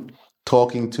son,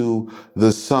 talking to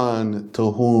the son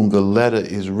to whom the letter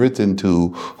is written to,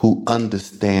 who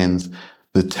understands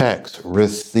the text,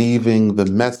 receiving the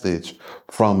message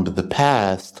from the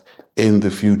past in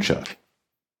the future.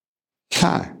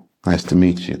 Hi, nice to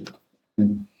meet you.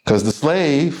 Because the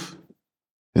slave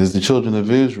is the children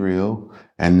of Israel,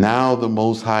 and now the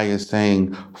Most High is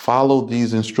saying, follow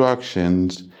these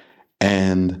instructions,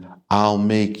 and I'll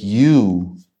make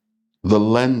you the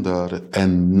lender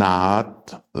and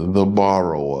not the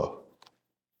borrower.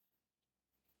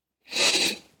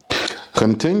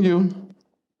 Continue.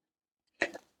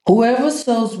 Whoever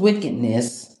sows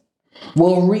wickedness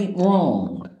will reap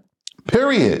wrong.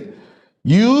 Period.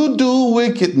 You do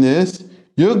wickedness,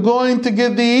 you're going to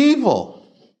get the evil.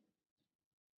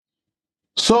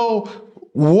 So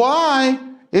why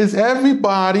is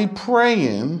everybody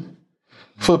praying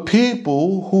for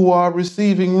people who are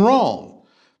receiving wrong?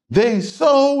 They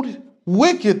sowed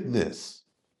wickedness.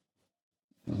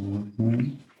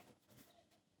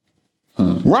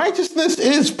 Righteousness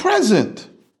is present.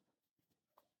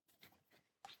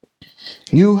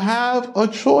 You have a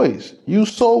choice. You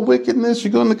sow wickedness,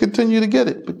 you're going to continue to get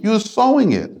it, but you're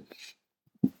sowing it.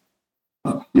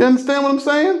 You understand what I'm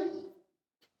saying?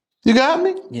 You got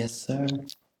me? Yes, sir.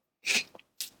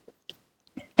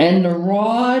 And the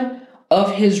rod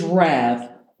of his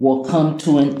wrath will come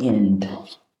to an end.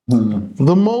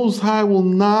 The Most High will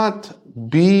not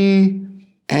be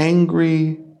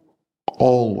angry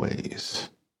always.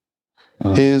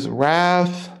 His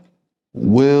wrath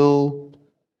will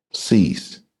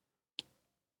cease.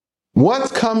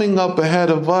 What's coming up ahead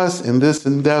of us in this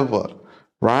endeavor,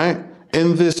 right?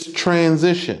 In this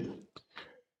transition,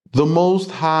 the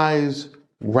Most High's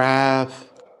wrath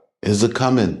is a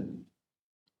coming.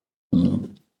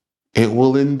 It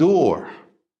will endure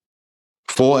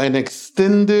for an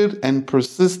extended and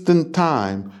persistent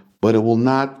time, but it will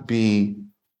not be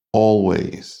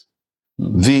always.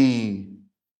 The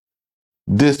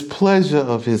displeasure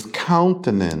of his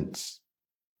countenance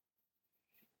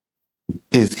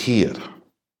is here.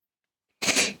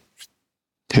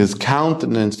 His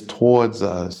countenance towards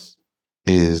us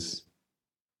is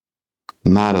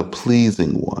not a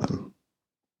pleasing one.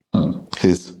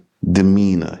 His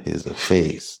demeanor, his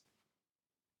face.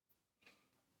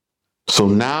 So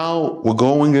now we're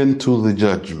going into the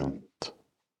judgment.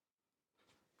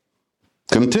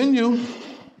 Continue.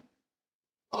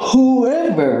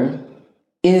 Whoever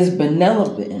is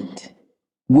benevolent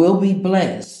will be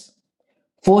blessed,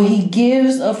 for he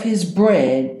gives of his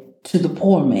bread to the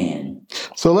poor man.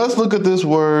 So let's look at this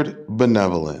word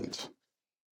benevolent.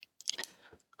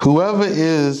 Whoever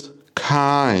is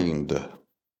kind,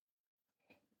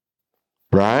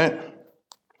 right?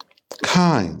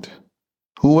 Kind.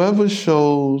 Whoever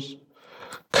shows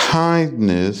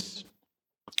kindness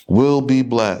will be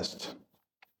blessed.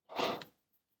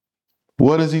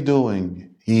 What is he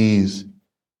doing? He's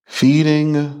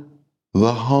feeding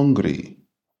the hungry.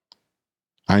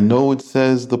 I know it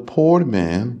says the poor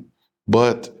man,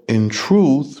 but in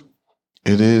truth,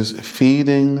 it is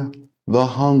feeding the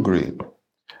hungry.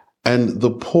 And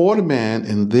the poor man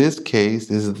in this case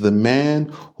is the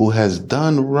man who has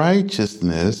done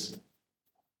righteousness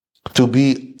to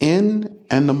be in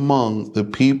and among the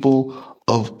people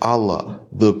of Allah,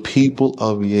 the people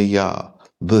of Yah,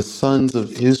 the sons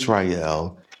of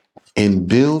Israel, in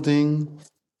building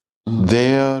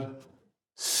their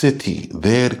city,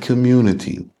 their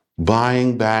community,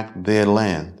 buying back their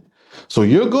land. So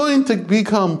you're going to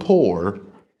become poor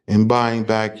in buying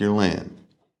back your land.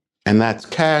 And that's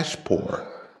cash poor.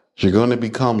 You're going to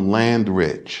become land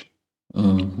rich.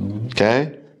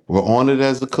 Okay? We're on it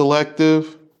as a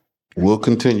collective. We'll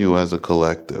continue as a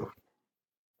collective.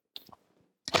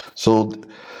 So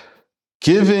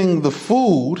giving the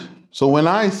food, so when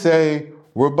I say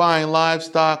we're buying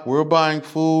livestock, we're buying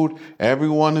food,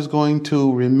 everyone is going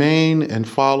to remain and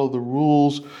follow the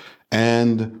rules,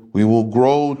 and we will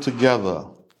grow together.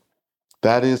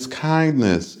 That is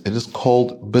kindness. It is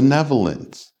called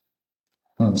benevolence.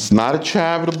 It's not a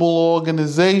charitable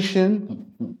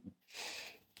organization.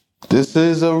 This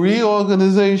is a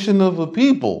reorganization of a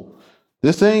people.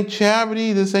 This ain't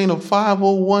charity. This ain't a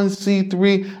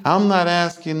 501c3. I'm not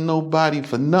asking nobody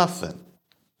for nothing.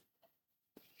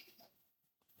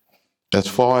 As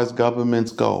far as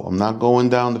governments go, I'm not going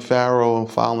down to Pharaoh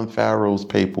and filing Pharaoh's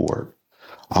paperwork.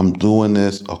 I'm doing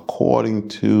this according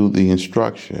to the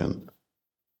instruction.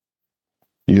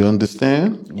 You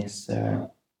understand? Yes, sir.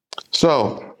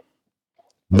 So,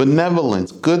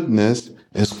 benevolence, goodness,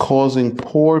 is causing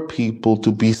poor people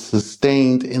to be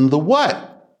sustained in the what?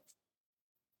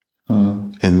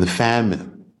 In the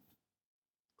famine.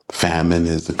 Famine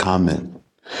is the comment.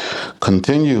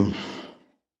 Continue.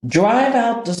 Drive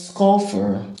out the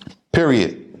scoffer.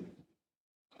 Period.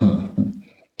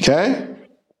 Okay?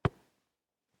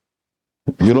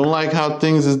 You don't like how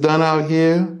things is done out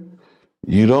here?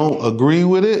 You don't agree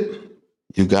with it?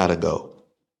 You gotta go.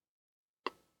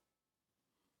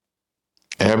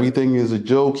 Everything is a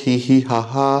joke, hee hee ha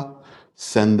ha.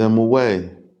 Send them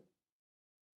away.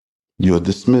 You're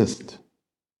dismissed.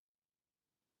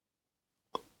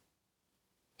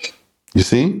 You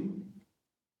see?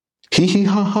 Hee hee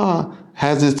ha ha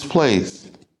has its place.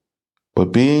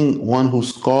 But being one who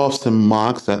scoffs and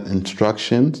mocks at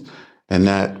instructions and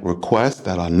at requests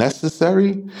that are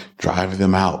necessary, drive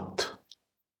them out.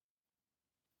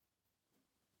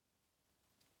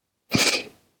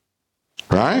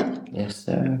 Right? Yes,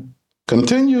 sir.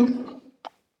 Continue.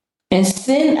 And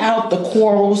send out the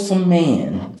quarrelsome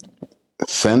man.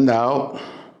 Send out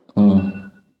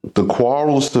the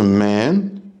quarrelsome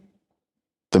man,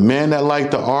 the man that like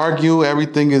to argue.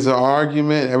 Everything is an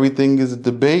argument. Everything is a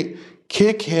debate.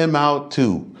 Kick him out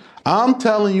too. I'm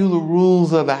telling you the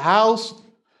rules of the house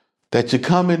that you're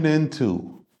coming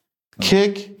into.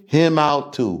 Kick him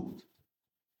out too.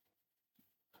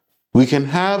 We can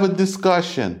have a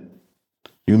discussion.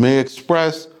 You may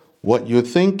express what you're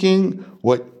thinking,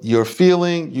 what you're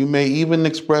feeling. You may even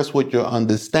express what your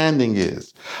understanding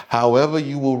is. However,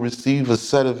 you will receive a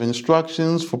set of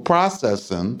instructions for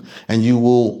processing, and you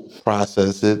will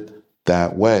process it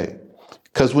that way.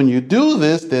 Because when you do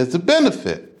this, there's a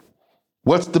benefit.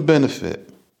 What's the benefit?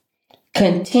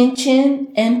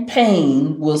 Contention and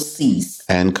pain will cease.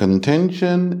 And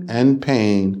contention and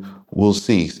pain will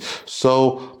cease.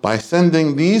 So by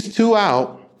sending these two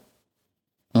out,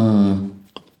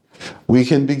 we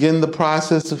can begin the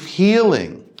process of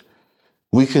healing.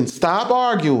 We can stop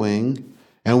arguing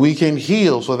and we can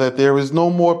heal so that there is no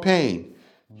more pain.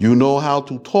 You know how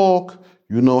to talk,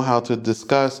 you know how to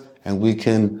discuss, and we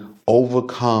can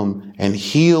overcome and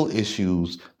heal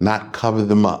issues, not cover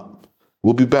them up.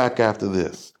 We'll be back after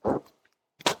this.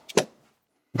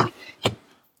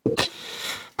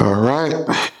 All right.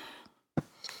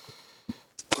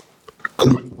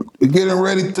 We're getting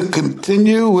ready to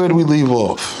continue. Where do we leave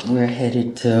off? We're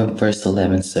headed to verse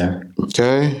 11, sir.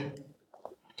 Okay.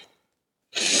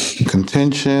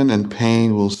 Contention and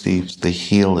pain will cease, the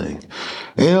healing.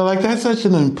 Like that's such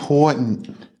an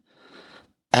important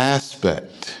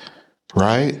aspect,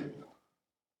 right?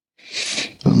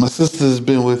 My sister's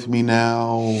been with me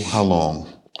now, how long?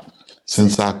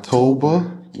 Since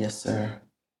October. Yes, sir.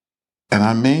 And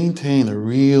I maintain a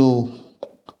real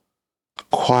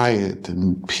quiet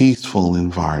and peaceful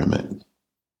environment.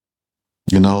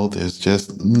 There's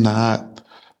just not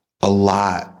a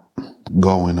lot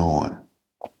going on.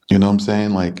 You know what I'm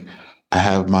saying? Like, I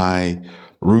have my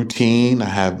routine, I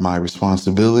have my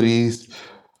responsibilities,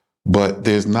 but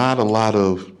there's not a lot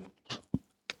of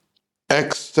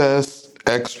extra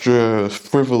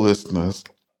frivolousness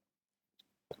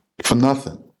for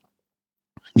nothing.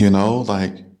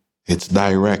 Like, it's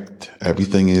direct.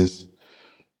 Everything is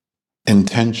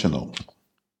intentional.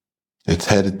 It's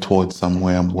headed towards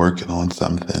somewhere. I'm working on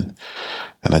something.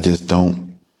 And I just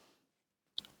don't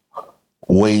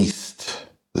waste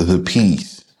the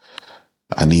peace.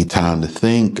 I need time to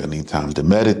think. I need time to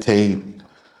meditate.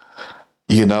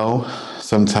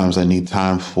 Sometimes I need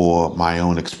time for my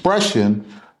own expression,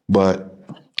 but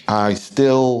I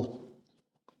still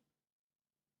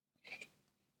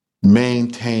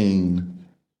maintain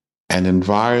an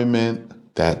environment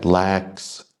that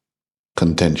lacks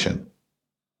contention.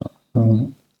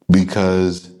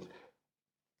 Because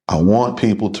I want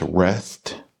people to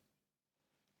rest.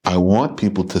 I want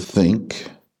people to think.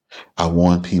 I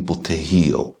want people to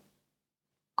heal.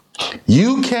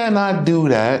 You cannot do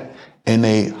that in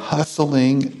a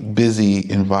hustling, busy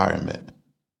environment.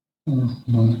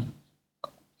 You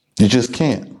just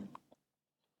can't.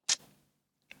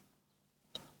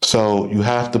 So you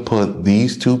have to put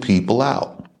these two people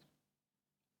out.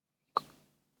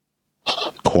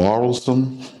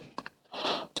 quarrelsome,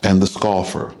 and the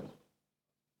scoffer.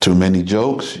 Too many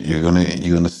jokes, you're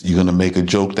gonna make a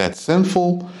joke that's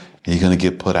sinful, and you're gonna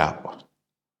get put out.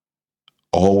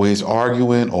 Always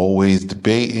arguing, always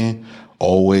debating,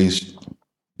 always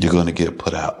you're gonna get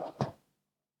put out.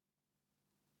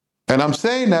 And I'm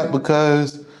saying that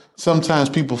because sometimes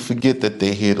people forget that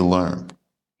they're here to learn.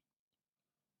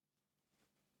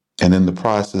 And in the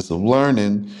process of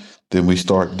learning, then we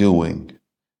start doing,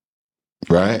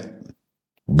 right?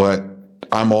 But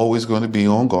I'm always going to be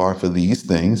on guard for these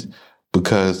things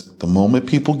because the moment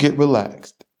people get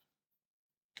relaxed,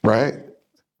 right?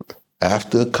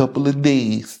 After a couple of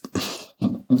days,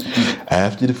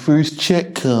 after the first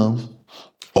check comes,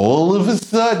 all of a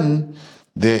sudden,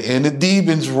 their inner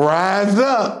demons rise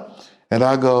up. And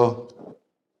I go,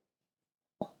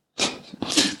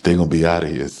 they're going to be out of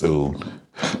here soon.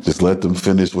 Just let them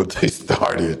finish what they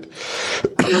started.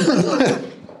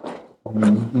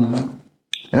 Mm-hmm.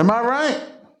 Am I right?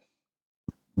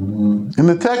 Mm-hmm. In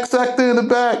the tech sector in the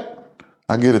back,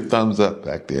 I get a thumbs up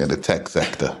back there in the tech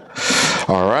sector.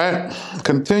 All right,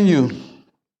 continue.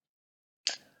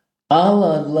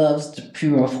 Allah loves the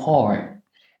pure of heart,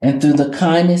 and through the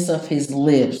kindness of his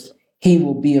lips, he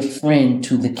will be a friend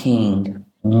to the king.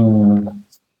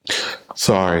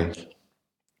 Sorry,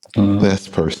 that's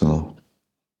personal.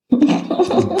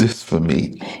 This for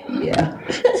me. Yeah.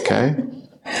 Okay.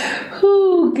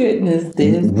 Oh goodness,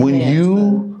 this.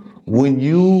 When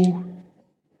you.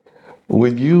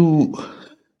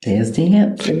 There's the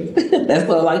answer. That's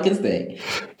all I can say.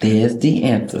 There's the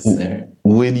answer, sir.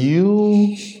 When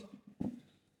you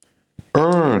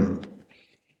earn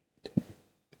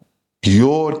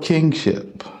your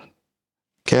kingship,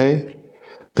 okay?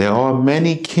 There are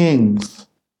many kings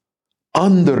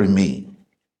under me.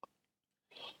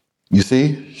 You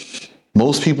see?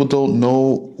 Most people don't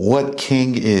know what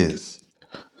king is.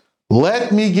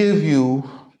 Let me give you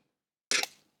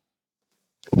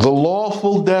the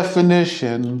lawful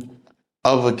definition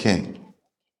of a king.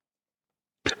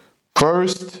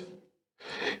 First,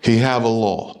 he have a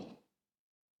law.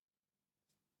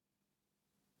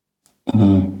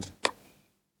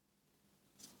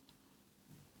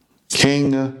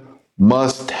 King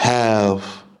must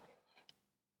have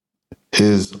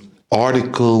his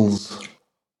articles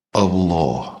of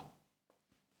law.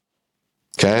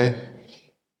 Okay?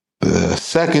 The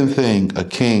second thing a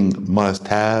king must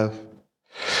have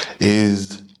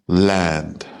is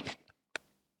land.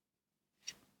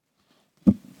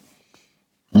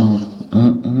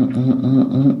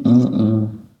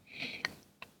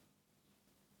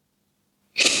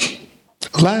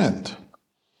 Land.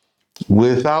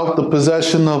 Without the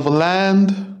possession of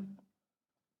land,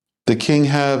 the king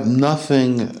have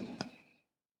nothing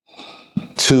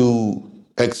to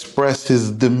express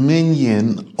his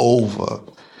dominion over,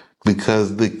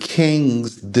 because the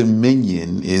king's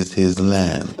dominion is his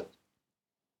land.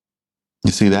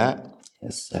 You see that?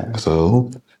 Yes, sir.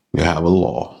 So you have a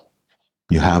law.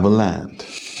 You have a land.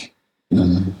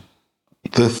 Mm-hmm.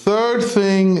 The third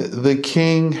thing the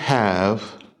king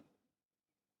have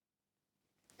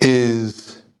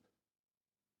is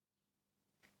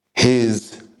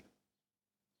his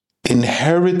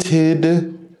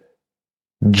inherited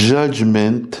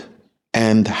judgment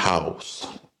and house.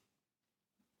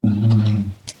 Mm-hmm.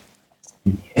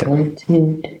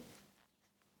 Inherited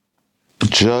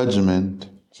judgment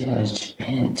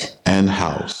and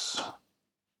house.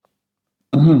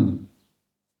 Mm-hmm.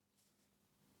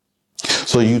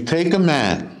 So you take a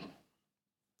man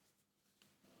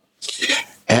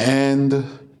and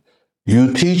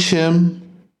you teach him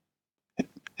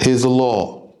his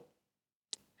law,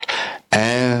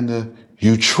 and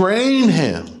you train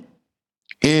him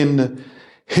in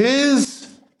his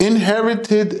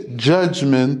inherited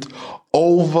judgment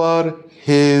over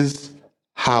his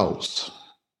house.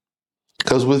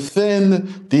 Because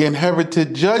within the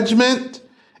inherited judgment,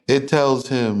 it tells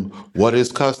him what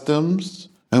his customs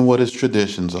and what his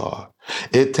traditions are.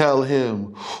 It tells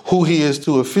him who he is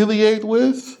to affiliate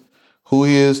with, who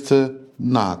he is to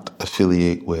not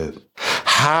affiliate with,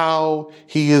 how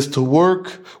he is to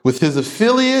work with his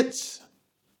affiliates,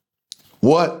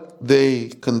 what they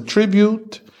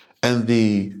contribute, and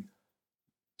the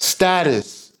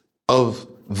status of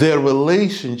their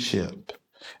relationship,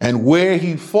 and where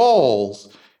he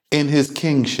falls in his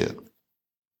kingship.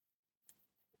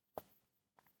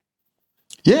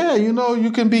 Yeah, you know,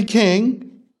 you can be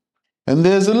king, and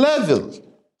there's a level.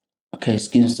 Okay,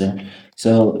 excuse me, sir.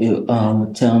 So it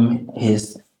tell him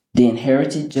the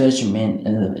inherited judgment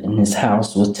in his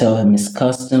house will tell him his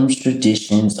customs,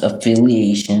 traditions,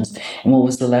 affiliations, and what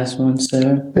was the last one,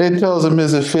 sir? It tells him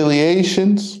his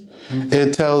affiliations.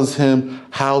 It tells him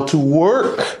how to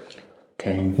work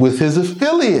with his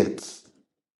affiliates.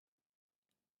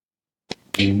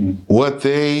 What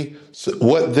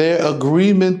their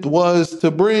agreement was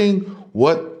to bring,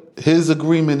 what his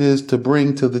agreement is to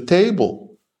bring to the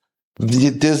table.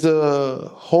 There's a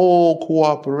whole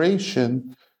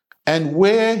cooperation and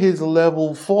where his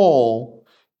level fall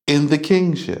in the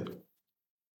kingship.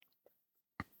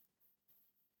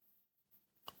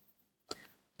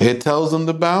 It tells him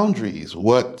the boundaries,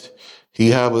 what he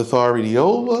have authority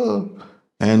over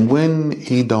and when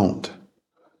he don't.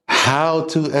 How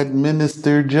to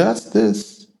administer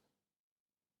justice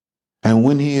and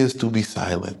when he is to be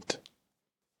silent.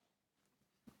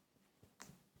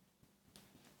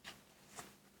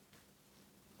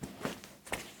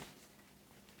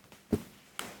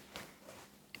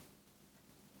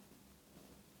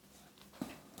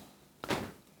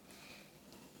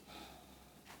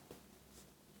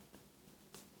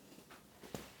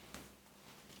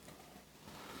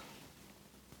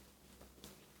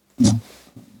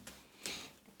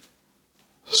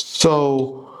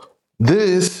 So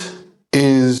this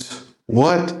is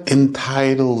what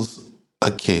entitles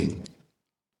a king.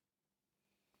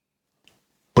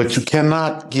 But you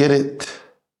cannot get it,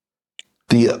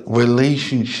 the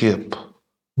relationship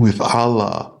with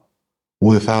Allah,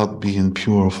 without being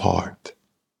pure of heart.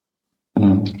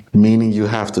 Meaning you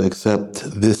have to accept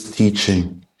this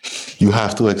teaching, you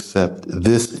have to accept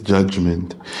this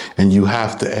judgment, and you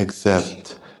have to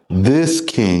accept this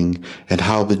king and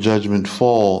how the judgment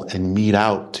fall and mete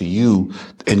out to you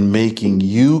in making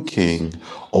you king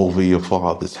over your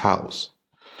father's house.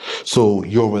 So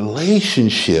your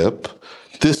relationship,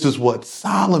 this is what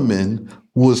Solomon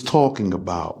was talking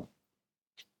about.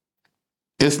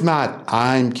 It's not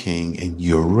I'm king and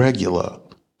you're regular.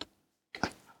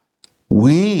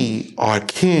 We are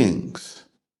kings.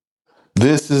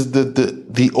 This is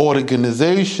the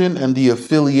organization and the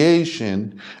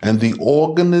affiliation and the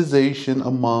organization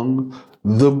among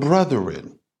the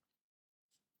brethren.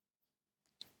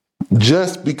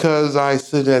 Just because I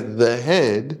sit at the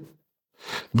head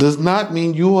does not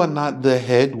mean you are not the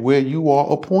head where you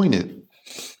are appointed.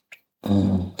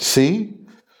 See?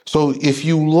 So if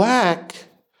you lack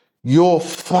your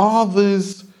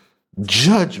father's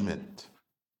judgment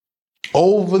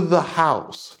over the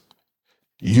house,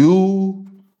 you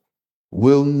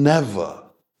will never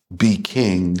be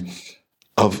king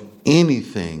of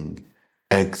anything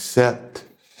except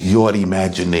your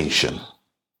imagination.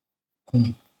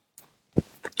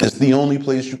 It's the only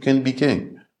place you can be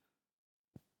king.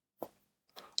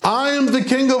 I am the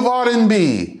king of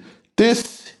R&B.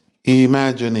 This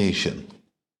imagination.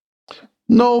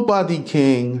 Nobody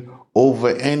king over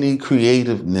any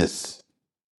creativeness.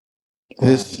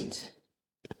 This.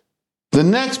 The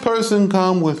next person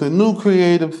come with a new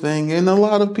creative thing, and a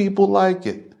lot of people like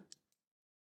it.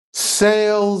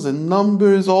 Sales and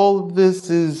numbers, all of this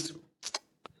is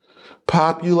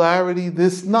popularity,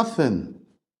 this nothing.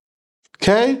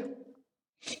 Okay?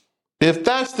 If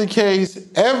that's the case,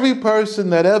 every person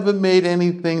that ever made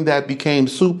anything that became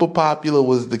super popular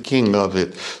was the king of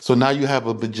it. So now you have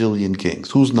a bajillion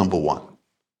kings. Who's number one?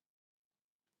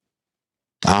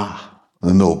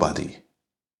 Nobody.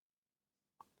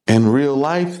 In real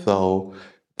life, though,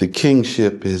 the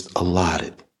kingship is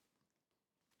allotted.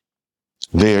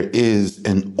 There is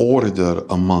an order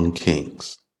among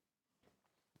kings.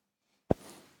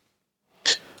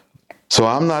 So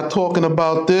I'm not talking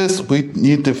about this. We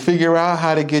need to figure out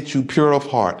how to get you pure of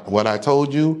heart. What I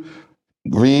told you,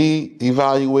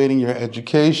 re-evaluating your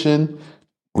education,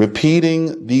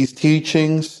 repeating these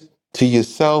teachings to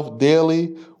yourself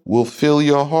daily will fill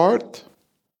your heart,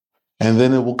 and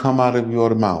then it will come out of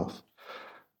your mouth.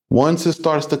 Once it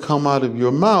starts to come out of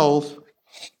your mouth,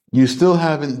 you still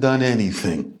haven't done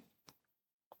anything.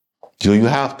 So you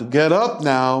have to get up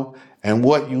now, and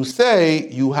what you say,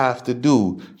 you have to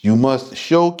do. You must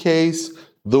showcase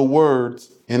the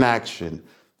words in action.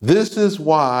 This is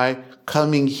why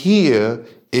coming here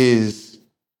is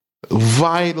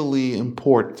vitally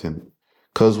important,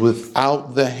 because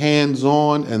without the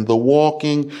hands-on and the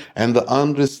walking and the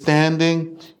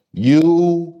understanding,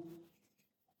 you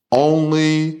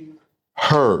only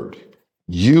heard.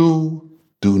 You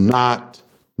do not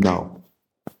know.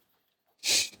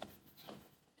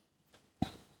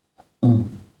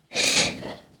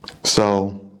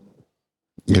 So,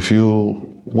 if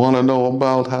you want to know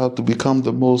about how to become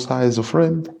the Most High as a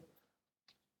friend,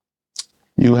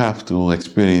 you have to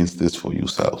experience this for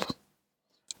yourself.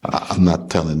 I'm not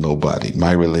telling nobody.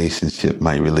 My relationship,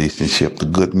 the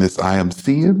goodness I am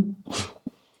seeing.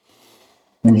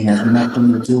 And it has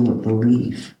nothing to do with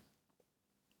belief.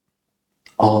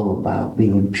 all about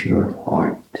being pure of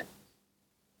heart.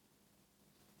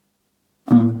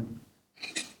 Mm.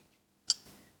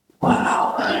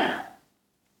 Wow.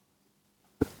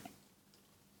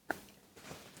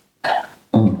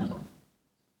 Mm.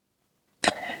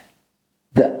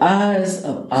 The eyes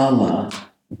of Allah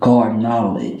guard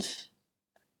knowledge,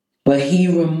 but he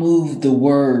removed the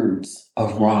words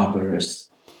of robbers.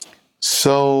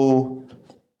 So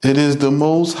it is the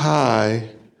Most High,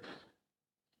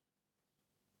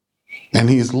 and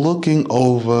he's looking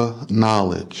over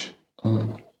knowledge.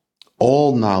 Mm.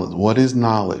 All knowledge. What is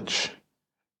knowledge?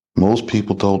 Most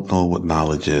people don't know what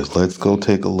knowledge is. Let's go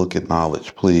take a look at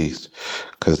knowledge, please,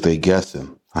 because they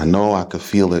guessing. I know I could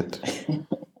feel it.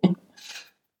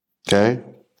 Okay?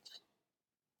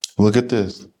 Look at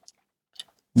this.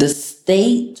 The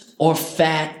state or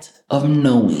fact of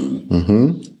knowing,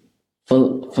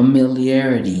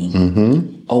 familiarity,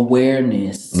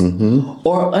 awareness,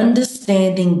 or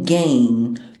understanding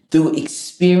gained through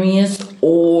experience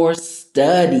or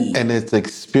study. And it's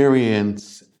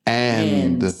experience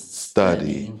and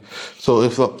study. So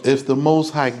if the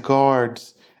Most High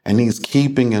guards and he's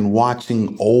keeping and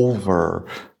watching over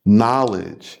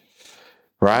knowledge,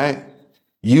 right?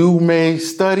 You may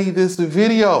study this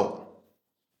video,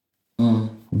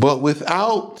 but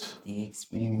without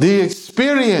the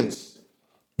experience,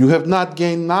 you have not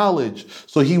gained knowledge.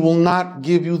 So he will not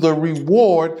give you the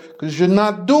reward because you're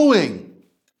not doing.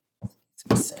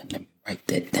 Let me write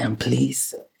that down,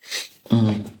 please.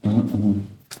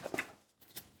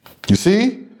 You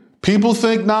see? People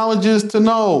think knowledge is to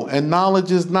know, and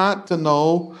knowledge is not to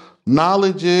know.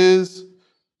 Knowledge is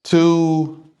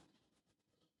to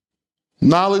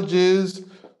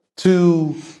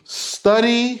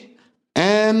study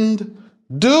and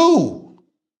do.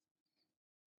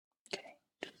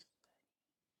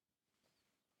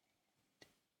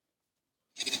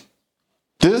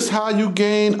 This how you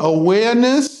gain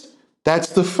awareness. That's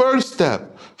the first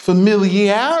step.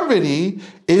 Familiarity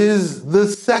is the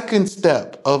second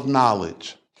step of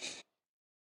knowledge.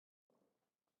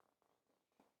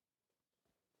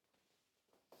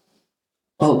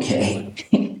 Okay.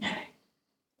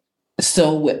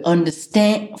 So with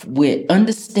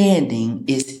understanding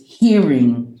is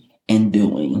hearing and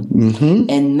doing.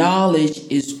 And knowledge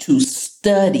is to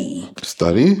study.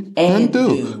 Study and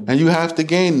do. And you have to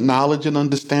gain knowledge and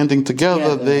understanding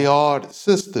together. They are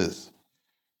sisters.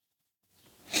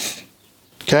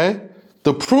 Okay?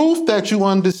 The proof that you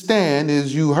understand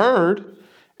is you heard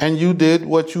and you did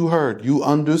what you heard. You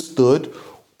understood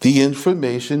the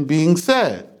information being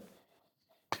said.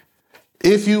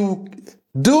 If you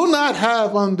do not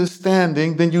have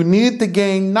understanding, then you need to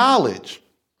gain knowledge.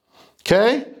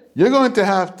 Okay? You're going to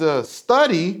have to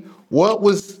study what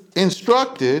was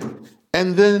instructed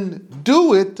and then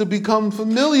do it to become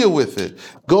familiar with it.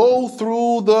 Go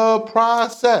through the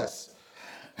process.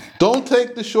 Don't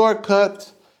take the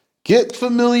shortcut. Get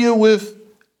familiar with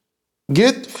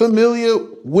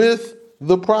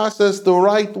the process the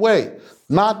right way,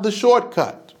 not the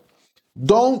shortcut.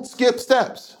 Don't skip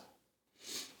steps.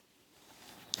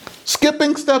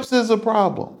 Skipping steps is a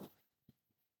problem.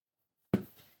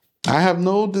 I have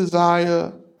no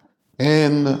desire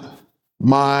in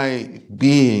my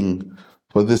being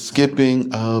for the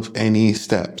skipping of any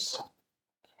steps.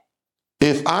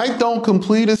 If I don't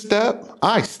complete a step,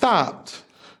 I stopped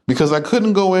because I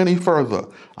couldn't go any further.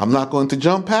 I'm not going to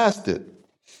jump past it.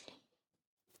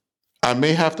 I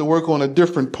may have to work on a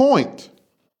different point,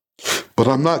 but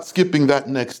I'm not skipping that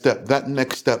next step. That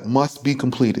next step must be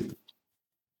completed.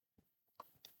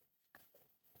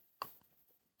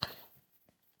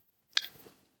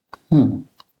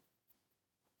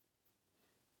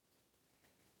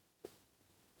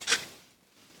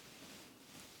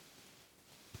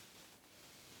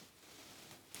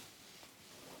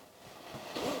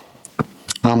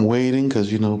 I'm waiting because,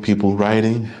 people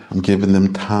writing. I'm giving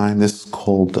them time. This is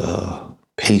called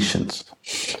patience.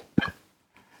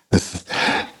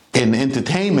 In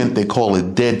entertainment, they call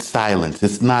it dead silence.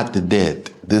 It's not the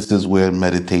dead. This is where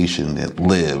meditation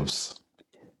lives.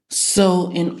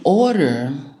 So in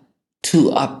order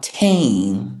to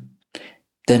obtain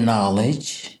the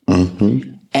knowledge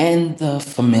and the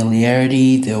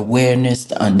familiarity, the awareness,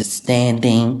 the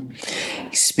understanding,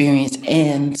 experience,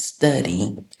 and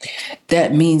study,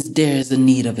 that means there is a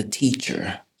need of a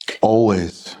teacher.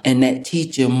 Always. And that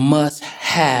teacher must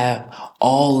have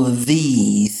all of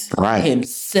these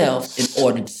himself in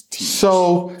order to teach.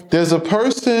 So there's a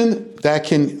person that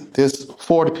there's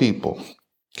 40 people,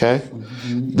 okay?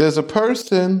 There's a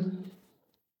person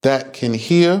that can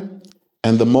hear,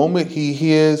 and the moment he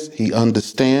hears, he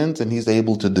understands, and he's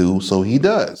able to do, so he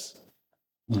does.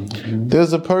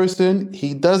 There's a person,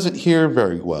 he doesn't hear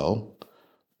very well,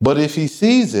 but if he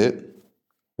sees it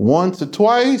once or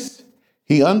twice,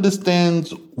 he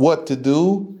understands what to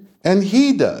do, and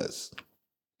he does.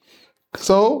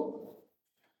 So,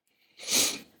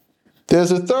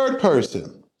 there's a third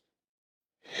person.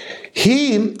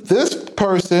 This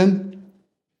person,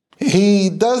 he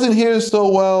doesn't hear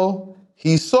so well.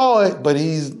 He saw it, but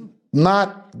he's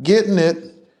not getting it.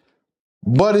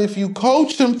 But if you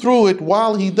coach him through it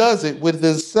while he does it with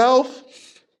himself,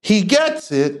 he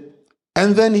gets it,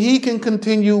 and then he can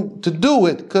continue to do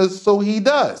it so he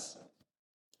does.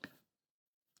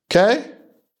 Okay?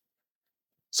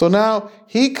 So now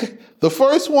the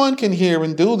first one can hear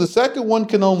and do, the second one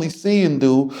can only see and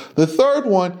do, the third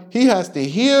one he has to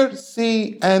hear,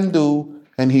 see, and do,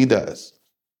 and he does.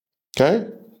 Okay?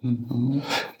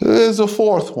 There's a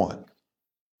fourth one.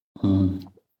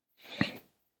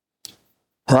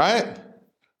 Right?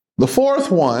 The fourth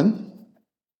one,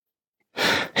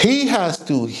 he has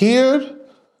to hear,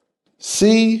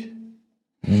 see,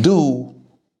 do,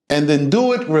 and then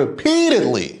do it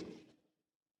repeatedly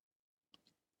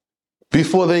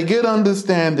before they get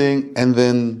understanding, and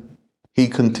then he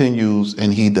continues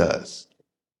and he does.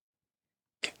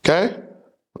 Okay?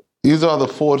 These are the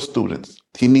four students.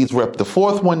 He needs the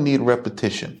fourth one needs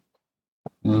repetition.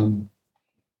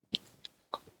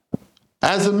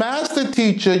 As a master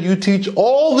teacher, you teach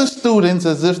all the students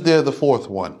as if they're the fourth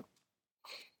one.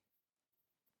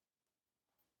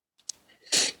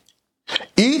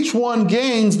 Each one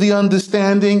gains the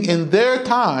understanding in their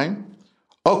time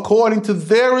according to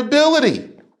their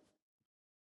ability.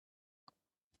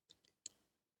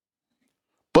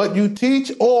 But you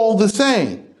teach all the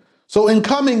same. So in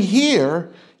coming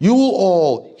here, you will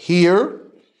all hear,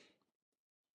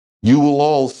 you will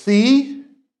all see,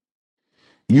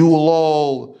 you will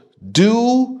all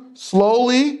do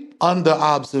slowly under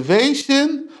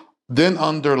observation, then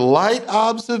under light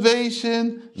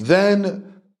observation,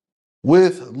 then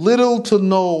with little to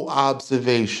no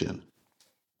observation.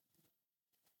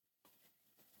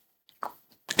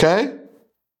 Okay?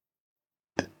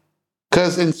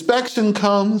 Because inspection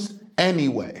comes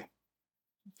anyway.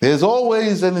 There's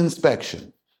always an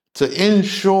inspection to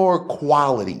ensure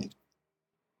quality.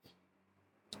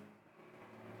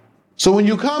 So when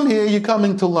you come here, you're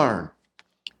coming to learn.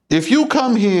 If you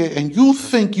come here and you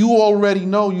think you already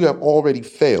know, you have already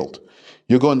failed.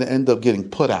 You're going to end up getting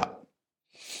put out.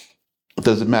 It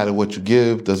doesn't matter what you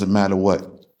give, doesn't matter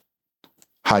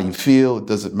how you feel, it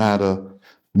doesn't matter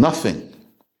nothing.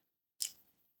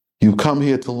 You come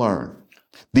here to learn.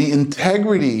 The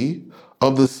integrity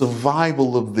of the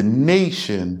survival of the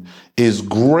nation is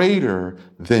greater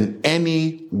than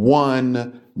any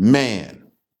one man.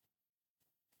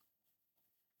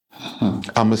 I'm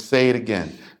going to say it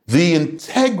again. The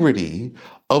integrity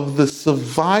of the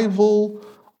survival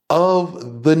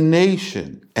of the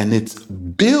nation and its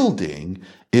building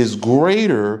is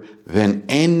greater than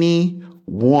any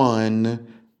one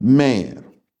man.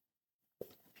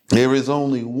 There is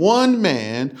only one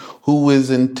man who is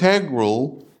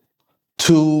integral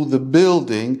to the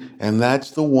building, and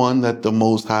that's the one that the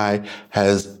Most High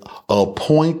has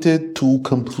appointed to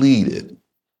complete it.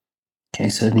 Okay,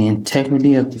 so the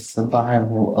integrity of the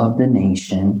survival of the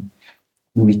nation,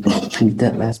 we can repeat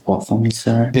that last part for me,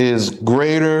 sir. Is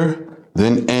greater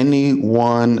than any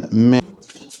one man.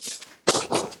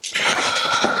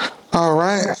 All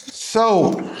right,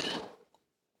 so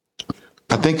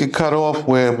I think it cut off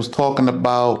where it was talking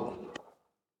about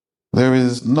there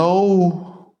is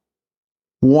no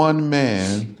one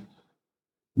man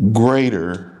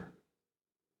greater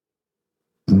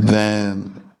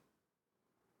than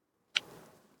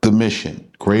the mission,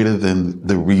 greater than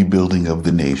the rebuilding of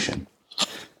the nation,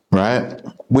 right?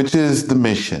 Which is the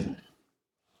mission.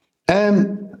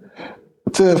 And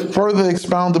to further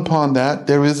expound upon that,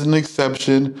 there is an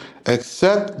exception,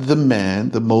 except the man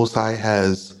the Most High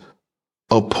has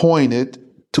appointed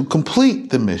to complete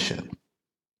the mission.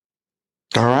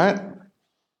 All right?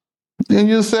 And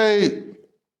you say,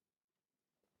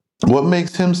 what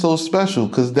makes him so special?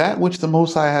 Because that which the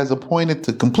Most High has appointed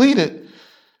to complete it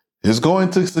is going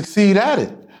to succeed at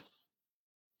it.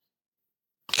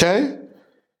 Okay?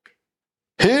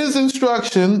 His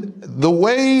instruction, the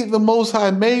way the Most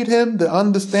High made him, the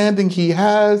understanding he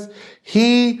has,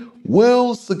 he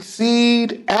will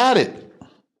succeed at it.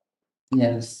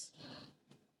 Yes.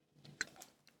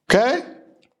 Okay?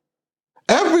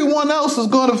 Everyone else is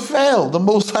going to fail. The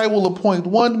Most High will appoint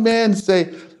one man and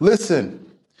say, listen,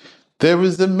 there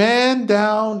is a man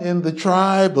down in the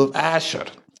tribe of Asher.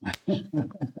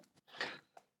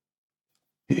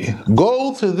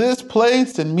 Go to this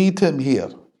place and meet him here.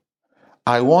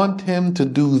 I want him to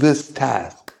do this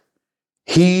task.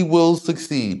 He will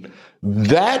succeed.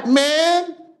 That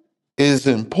man is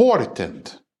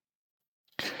important.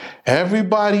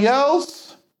 Everybody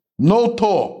else, no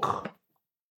talk.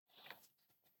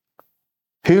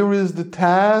 Here is the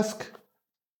task.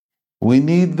 We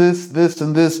need this, this,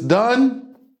 and this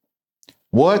done.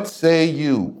 What say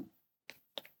you?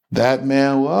 That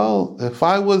man, well, if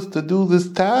I was to do this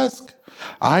task,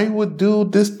 I would do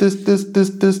this.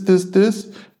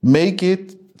 Make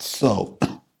it so.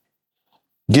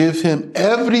 Give him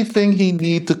everything he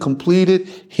needs to complete it.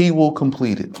 He will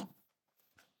complete it.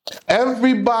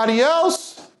 Everybody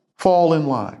else fall in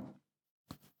line.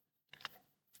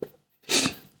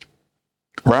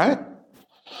 Right?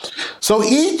 So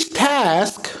each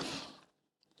task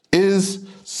is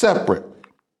separate.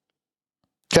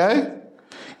 Okay?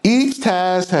 Each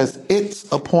task has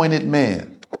its appointed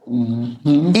man.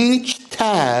 Mm-hmm. Each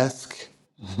task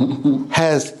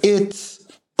has its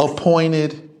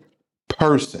appointed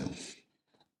person.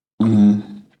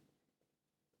 Mm-hmm.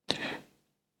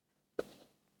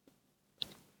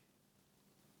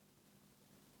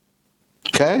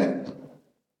 Okay?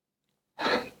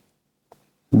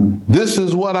 This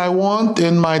is what I want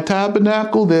in my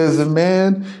tabernacle. There's a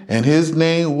man, and his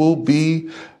name will be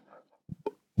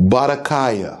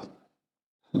Barakiah.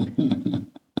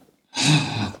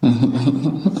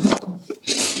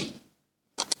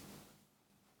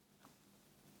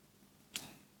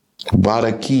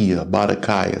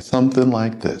 Barakiah, something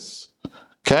like this.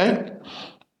 Okay?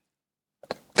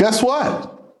 Guess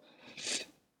what?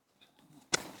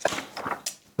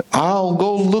 I'll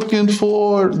go looking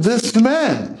for this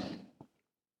man.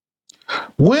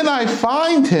 When I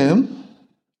find him,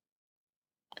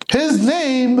 his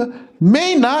name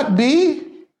may not be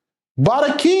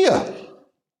Barakiah.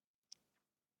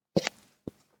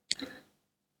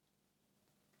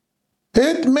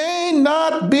 It may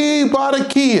not be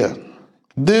Barakiah.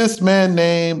 This man's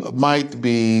name might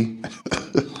be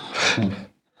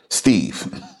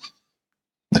Steve.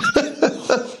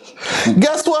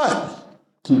 Guess what?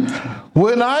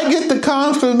 When I get the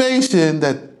confirmation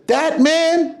that that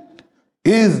man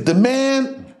is the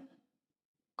man,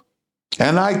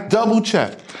 and I double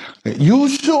check, you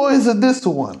sure is this the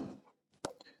one?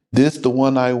 This the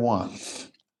one I want.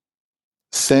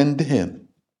 Send him.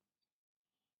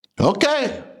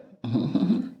 Okay.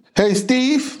 Hey,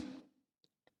 Steve.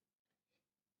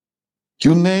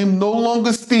 Your name no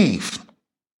longer Steve.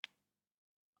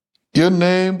 Your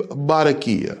name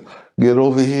Barakiah. Get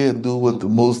over here and do what the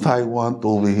Most High want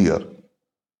over here.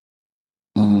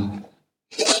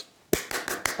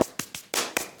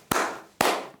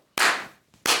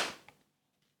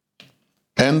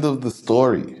 End of the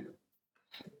story.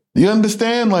 You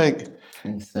understand? Like,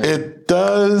 it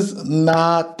does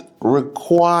not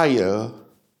require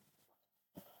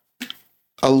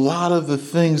a lot of the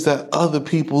things that other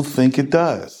people think it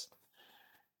does.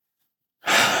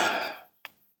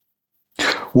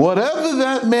 Whatever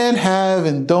that man have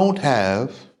and don't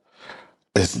have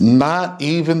is not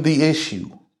even the issue.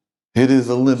 It is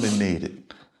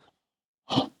eliminated.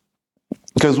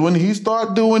 Because when he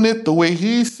start doing it the way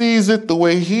he sees it, the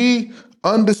way he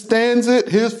understands it,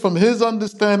 from his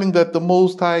understanding that the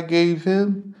Most High gave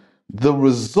him, the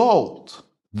result,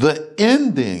 the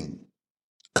ending,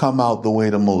 come out the way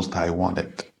the Most High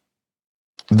wanted.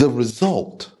 The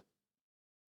result.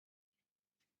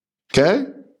 Okay?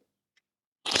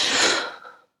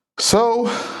 So,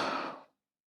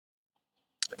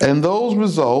 and those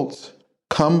results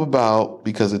come about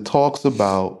because it talks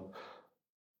about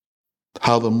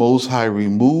how the Most High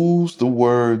removes the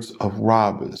words of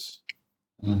robbers.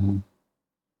 Mm-hmm.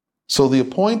 So the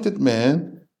appointed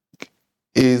man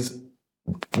is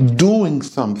doing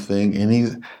something and he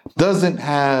doesn't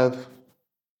have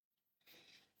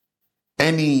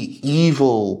any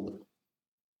evil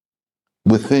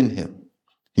within him.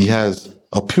 He has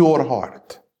a pure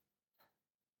heart.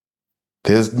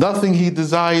 There's nothing he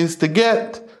desires to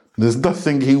get. There's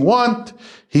nothing he wants.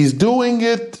 He's doing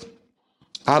it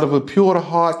out of a pure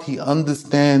heart. He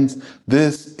understands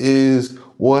this is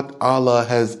what Allah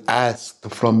has asked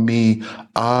from me.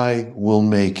 I will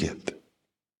make it.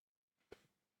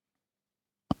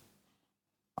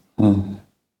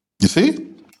 You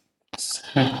see?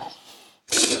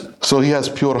 So he has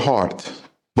pure heart.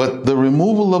 But the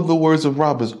removal of the words of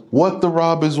robbers, what the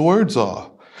robbers' words are.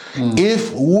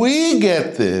 If we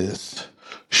get this,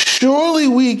 surely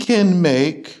we can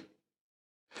make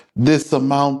this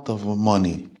amount of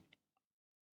money.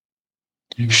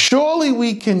 Surely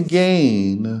we can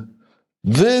gain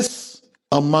this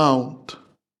amount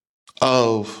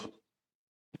of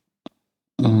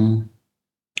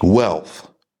wealth.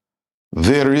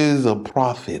 There is a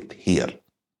profit here.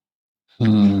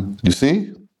 You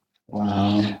see?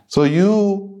 Wow. So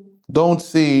you don't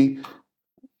see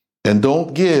and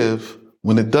don't give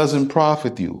when it doesn't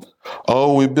profit you.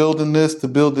 Oh, we're building this to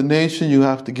build the nation. You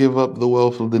have to give up the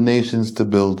wealth of the nations to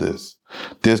build this.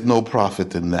 There's no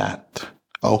profit in that.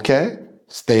 Okay?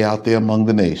 Stay out there among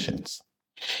the nations.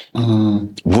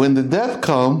 When the death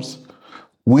comes,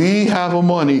 we have a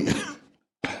money.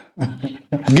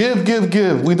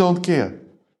 Give. We don't care.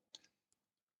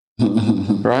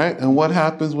 Right? And what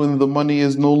happens when the money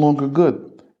is no longer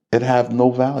good? It have no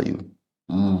value.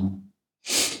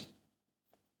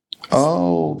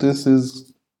 Oh, this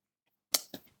is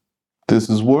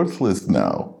worthless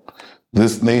now.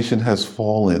 This nation has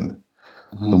fallen.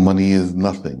 The money is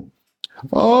nothing.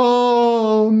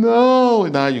 Oh no!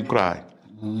 Now you cry.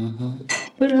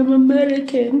 But I'm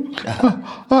American.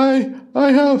 I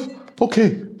have. Okay,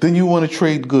 then you want to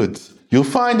trade goods. You'll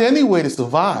find any way to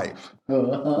survive.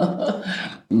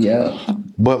 Yeah.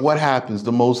 But what happens?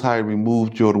 The Most High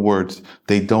removed your words.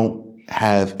 They don't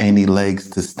have any legs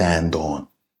to stand on.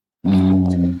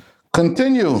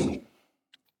 Continue.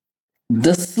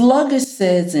 The sluggard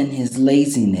says in his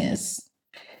laziness,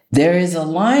 there is a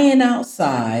lion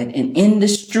outside, and in the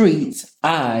streets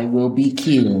I will be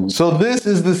killed. So this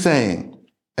is the saying.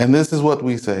 And this is what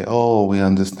we say. Oh, we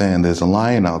understand. There's a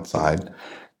lion outside,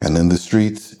 and in the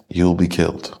streets you'll be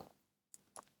killed.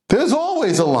 There's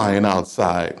always a lion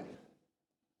outside.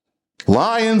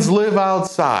 Lions live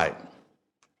outside.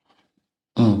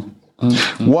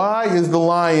 Why is the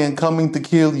lion coming to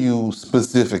kill you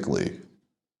specifically?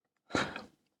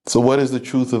 So what is the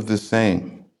truth of this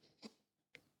saying?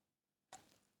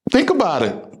 Think about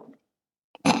it.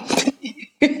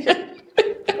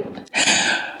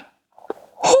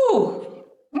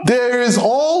 There is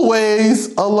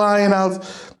always a lion out.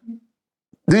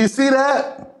 Do you see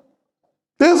that?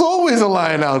 There's always a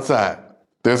lion outside.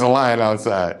 There's a lion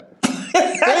outside.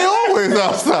 They always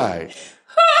outside.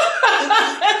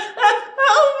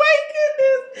 Oh my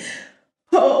goodness.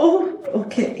 Oh,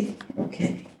 okay.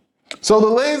 So the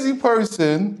lazy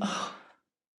person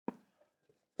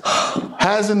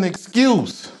has an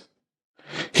excuse.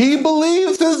 He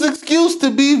believes his excuse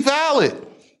to be valid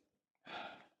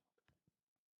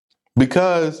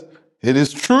because it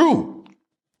is true.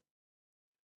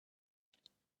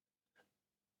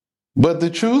 But the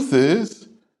truth is,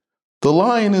 the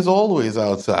lion is always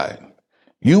outside.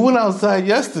 You went outside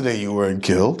yesterday, you weren't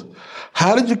killed.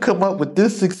 How did you come up with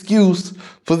this excuse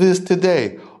for this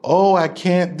today? Oh, I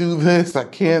can't do this, I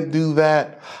can't do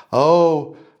that.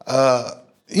 Oh,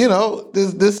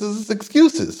 this is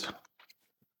excuses.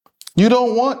 You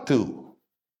don't want to.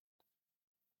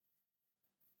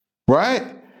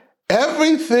 Right?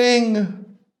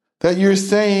 Everything that you're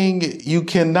saying you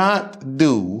cannot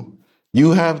do,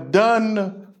 you have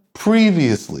done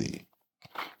previously.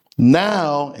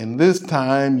 Now, in this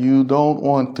time, you don't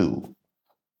want to.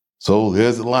 So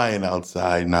there's a lion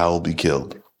outside, now I'll be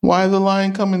killed. Why is the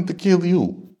lion coming to kill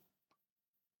you?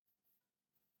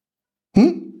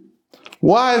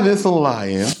 Why this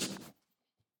lion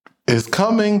is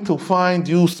coming to find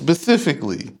you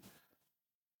specifically?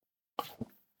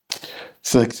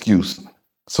 It's an excuse.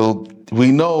 So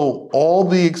we know all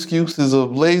the excuses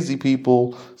of lazy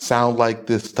people sound like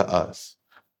this to us.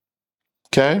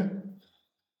 Okay?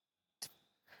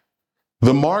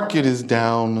 The market is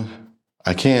down.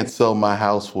 I can't sell my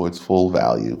house for its full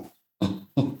value.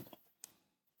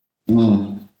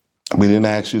 We didn't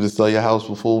ask you to sell your house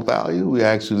for full value. We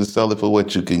asked you to sell it for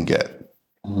what you can get.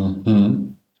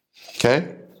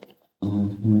 Okay?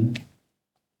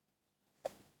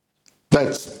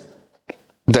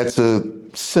 That's a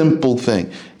simple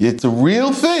thing. It's a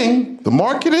real thing. The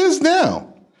market is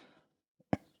down.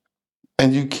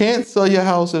 And you can't sell your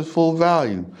house at full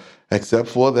value, except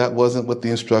for that wasn't what the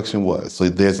instruction was. So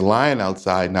there's a lion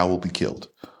outside, now we'll be killed.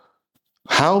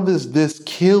 How does this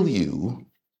kill you?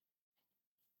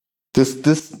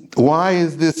 Why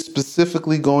is this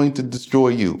specifically going to destroy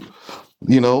you?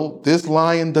 This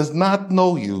lion does not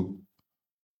know you.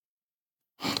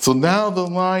 So now the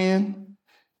lion,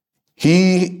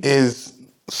 he is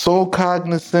so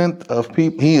cognizant of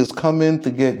people. He is coming to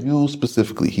get you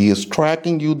specifically. He is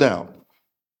tracking you down.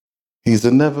 He's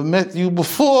never met you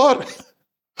before.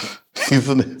 He's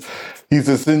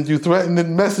to send you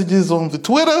threatening messages on the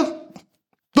Twitter.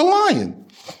 The lion.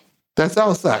 That's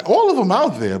outside. All of them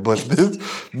out there, but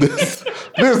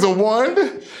there's a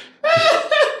one.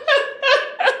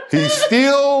 He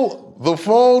steal the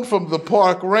phone from the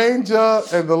park ranger,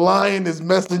 and the lion is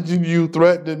messaging you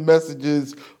threatening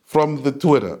messages from the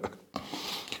Twitter.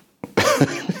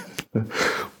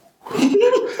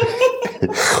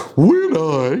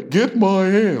 get my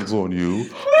hands on you,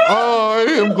 I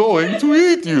am going to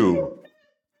eat you.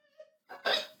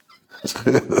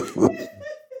 Okay.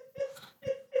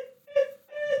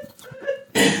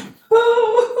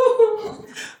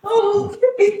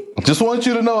 Just want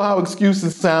you to know how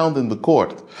excuses sound in the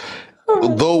court.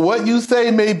 Though what you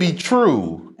say may be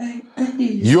true,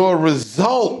 your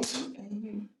result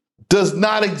does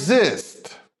not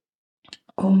exist.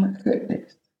 Oh my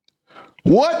goodness.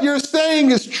 What you're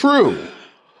saying is true,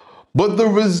 but the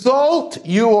result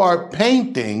you are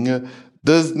painting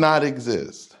does not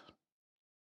exist.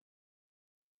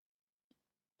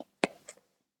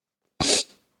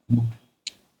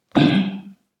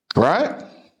 Right?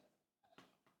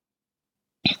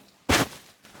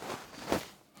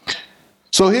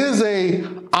 So here's a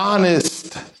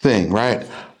honest thing, right?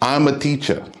 I'm a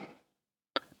teacher.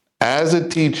 As a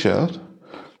teacher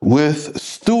with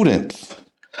students,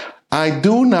 I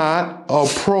do not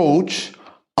approach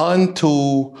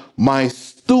unto my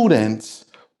students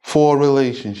for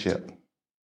relationship.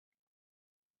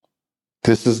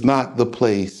 This is not the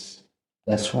place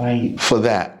That's right. for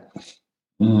that.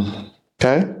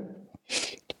 Okay?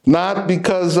 Not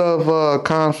because of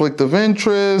conflict of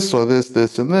interest or this,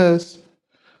 and this.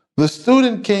 The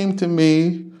student came to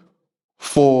me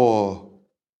for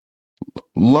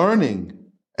learning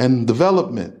and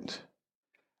development.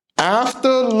 After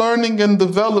learning and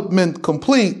development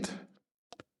complete,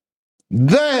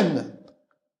 then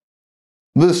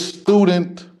the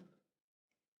student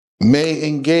may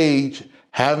engage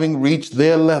having reached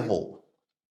their level.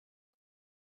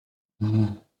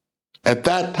 At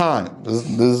that time, this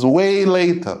is way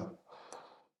later.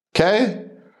 Okay?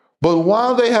 But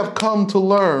while they have come to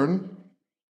learn,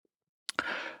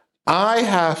 I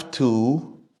have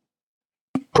to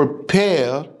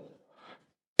prepare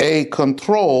a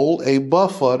control, a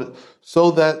buffer,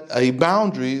 so that a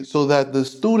boundary, so that the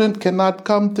student cannot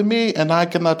come to me and I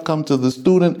cannot come to the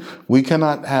student. We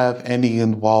cannot have any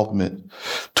involvement.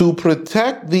 To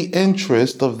protect the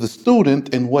interest of the student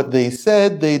in what they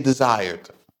said they desired.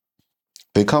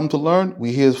 They come to learn,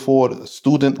 we here for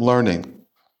student learning.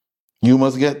 You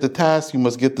must get the task, you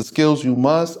must get the skills, you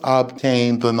must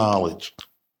obtain the knowledge.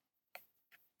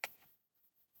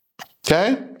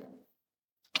 Okay?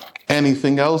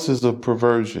 Anything else is a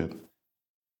perversion.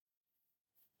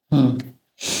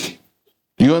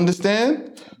 You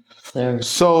understand? Sir.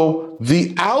 So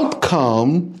the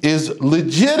outcome is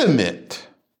legitimate.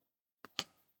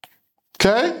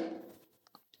 Okay?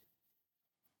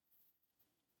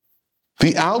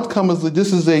 The outcome is that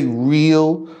this is a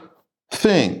real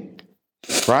thing,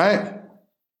 right?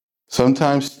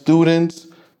 Sometimes students,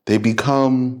 they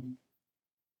become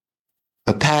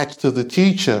attached to the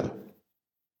teacher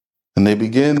and they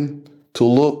begin to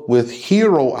look with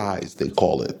hero eyes, they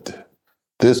call it.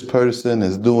 This person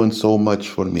is doing so much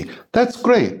for me. That's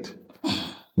great.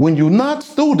 When you're not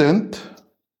student,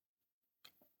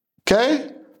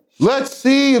 okay, let's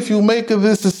see if you make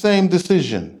this the same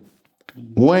decision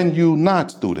when you're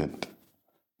not student,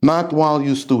 not while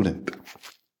you're student.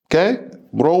 Okay?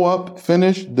 Grow up,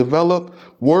 finish, develop,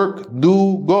 work,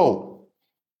 do, go.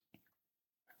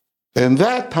 In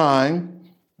that time,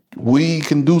 we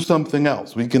can do something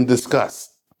else. We can discuss.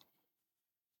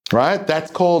 Right?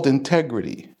 That's called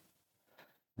integrity.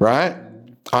 Right?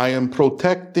 I am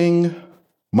protecting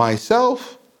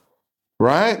myself,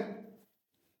 right?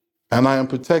 And I am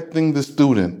protecting the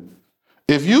student.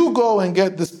 If you go and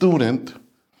get the student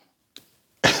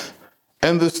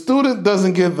and the student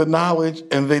doesn't get the knowledge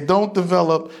and they don't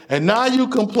develop, and now you're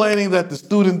complaining that the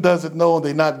student doesn't know and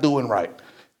they're not doing right.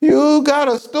 You got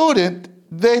a student,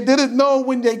 they didn't know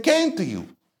when they came to you.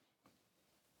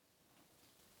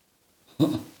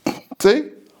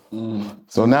 See?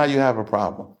 So now you have a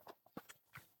problem.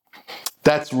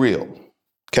 That's real.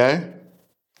 Okay?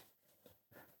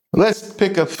 Let's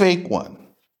pick a fake one.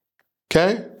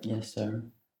 Okay? Yes, sir.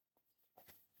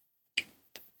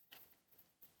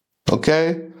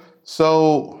 Okay?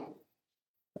 So,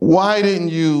 why didn't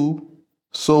you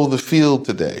sow the field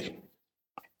today?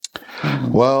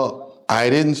 Well, I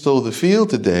didn't sow the field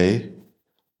today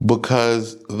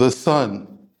because the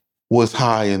sun was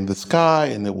high in the sky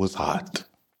and it was hot.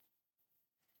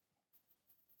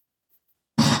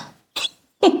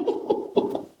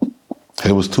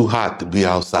 It was too hot to be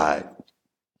outside.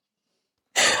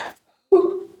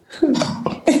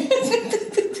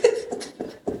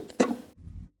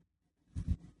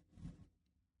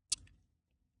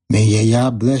 May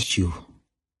Yah bless you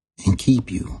and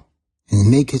keep you and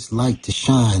make his light to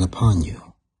shine upon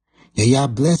you. Yah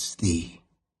bless thee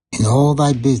in all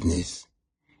thy business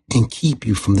and keep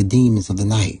you from the demons of the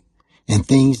night and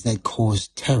things that cause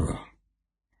terror.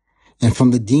 and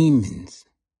from the demons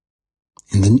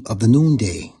of the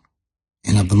noonday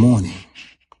and of the morning.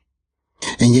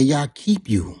 And Yah keep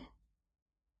you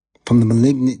from the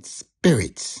malignant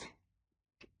spirits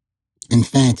and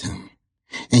phantom.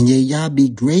 And Yah be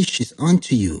gracious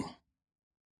unto you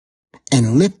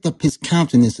and lift up his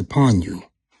countenance upon you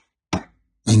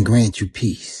and grant you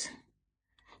peace.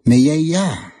 May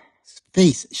Yah's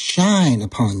face shine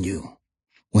upon you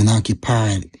when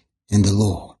occupied in the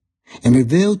Lord and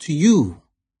reveal to you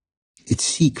its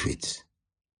secrets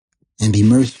and be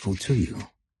merciful to you.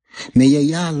 May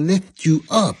Yah lift you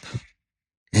up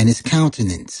and his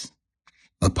countenance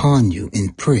upon you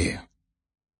in prayer.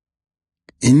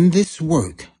 In this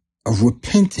work of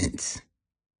repentance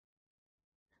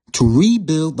to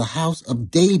rebuild the house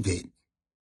of David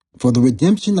for the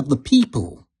redemption of the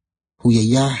people who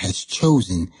Yah has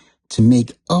chosen to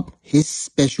make up his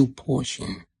special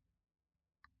portion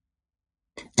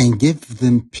and give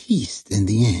them peace in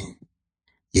the end.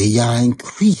 Yah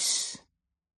increase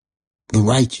the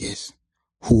righteous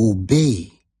who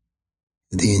obey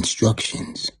the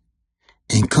instructions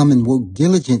and come and work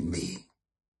diligently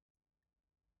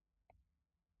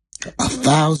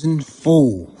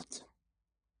 1,000-fold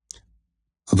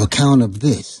of account of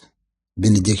this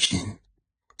benediction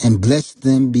and bless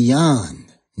them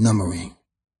beyond numbering.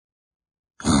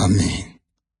 Amen.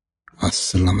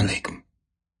 Assalamu alaikum.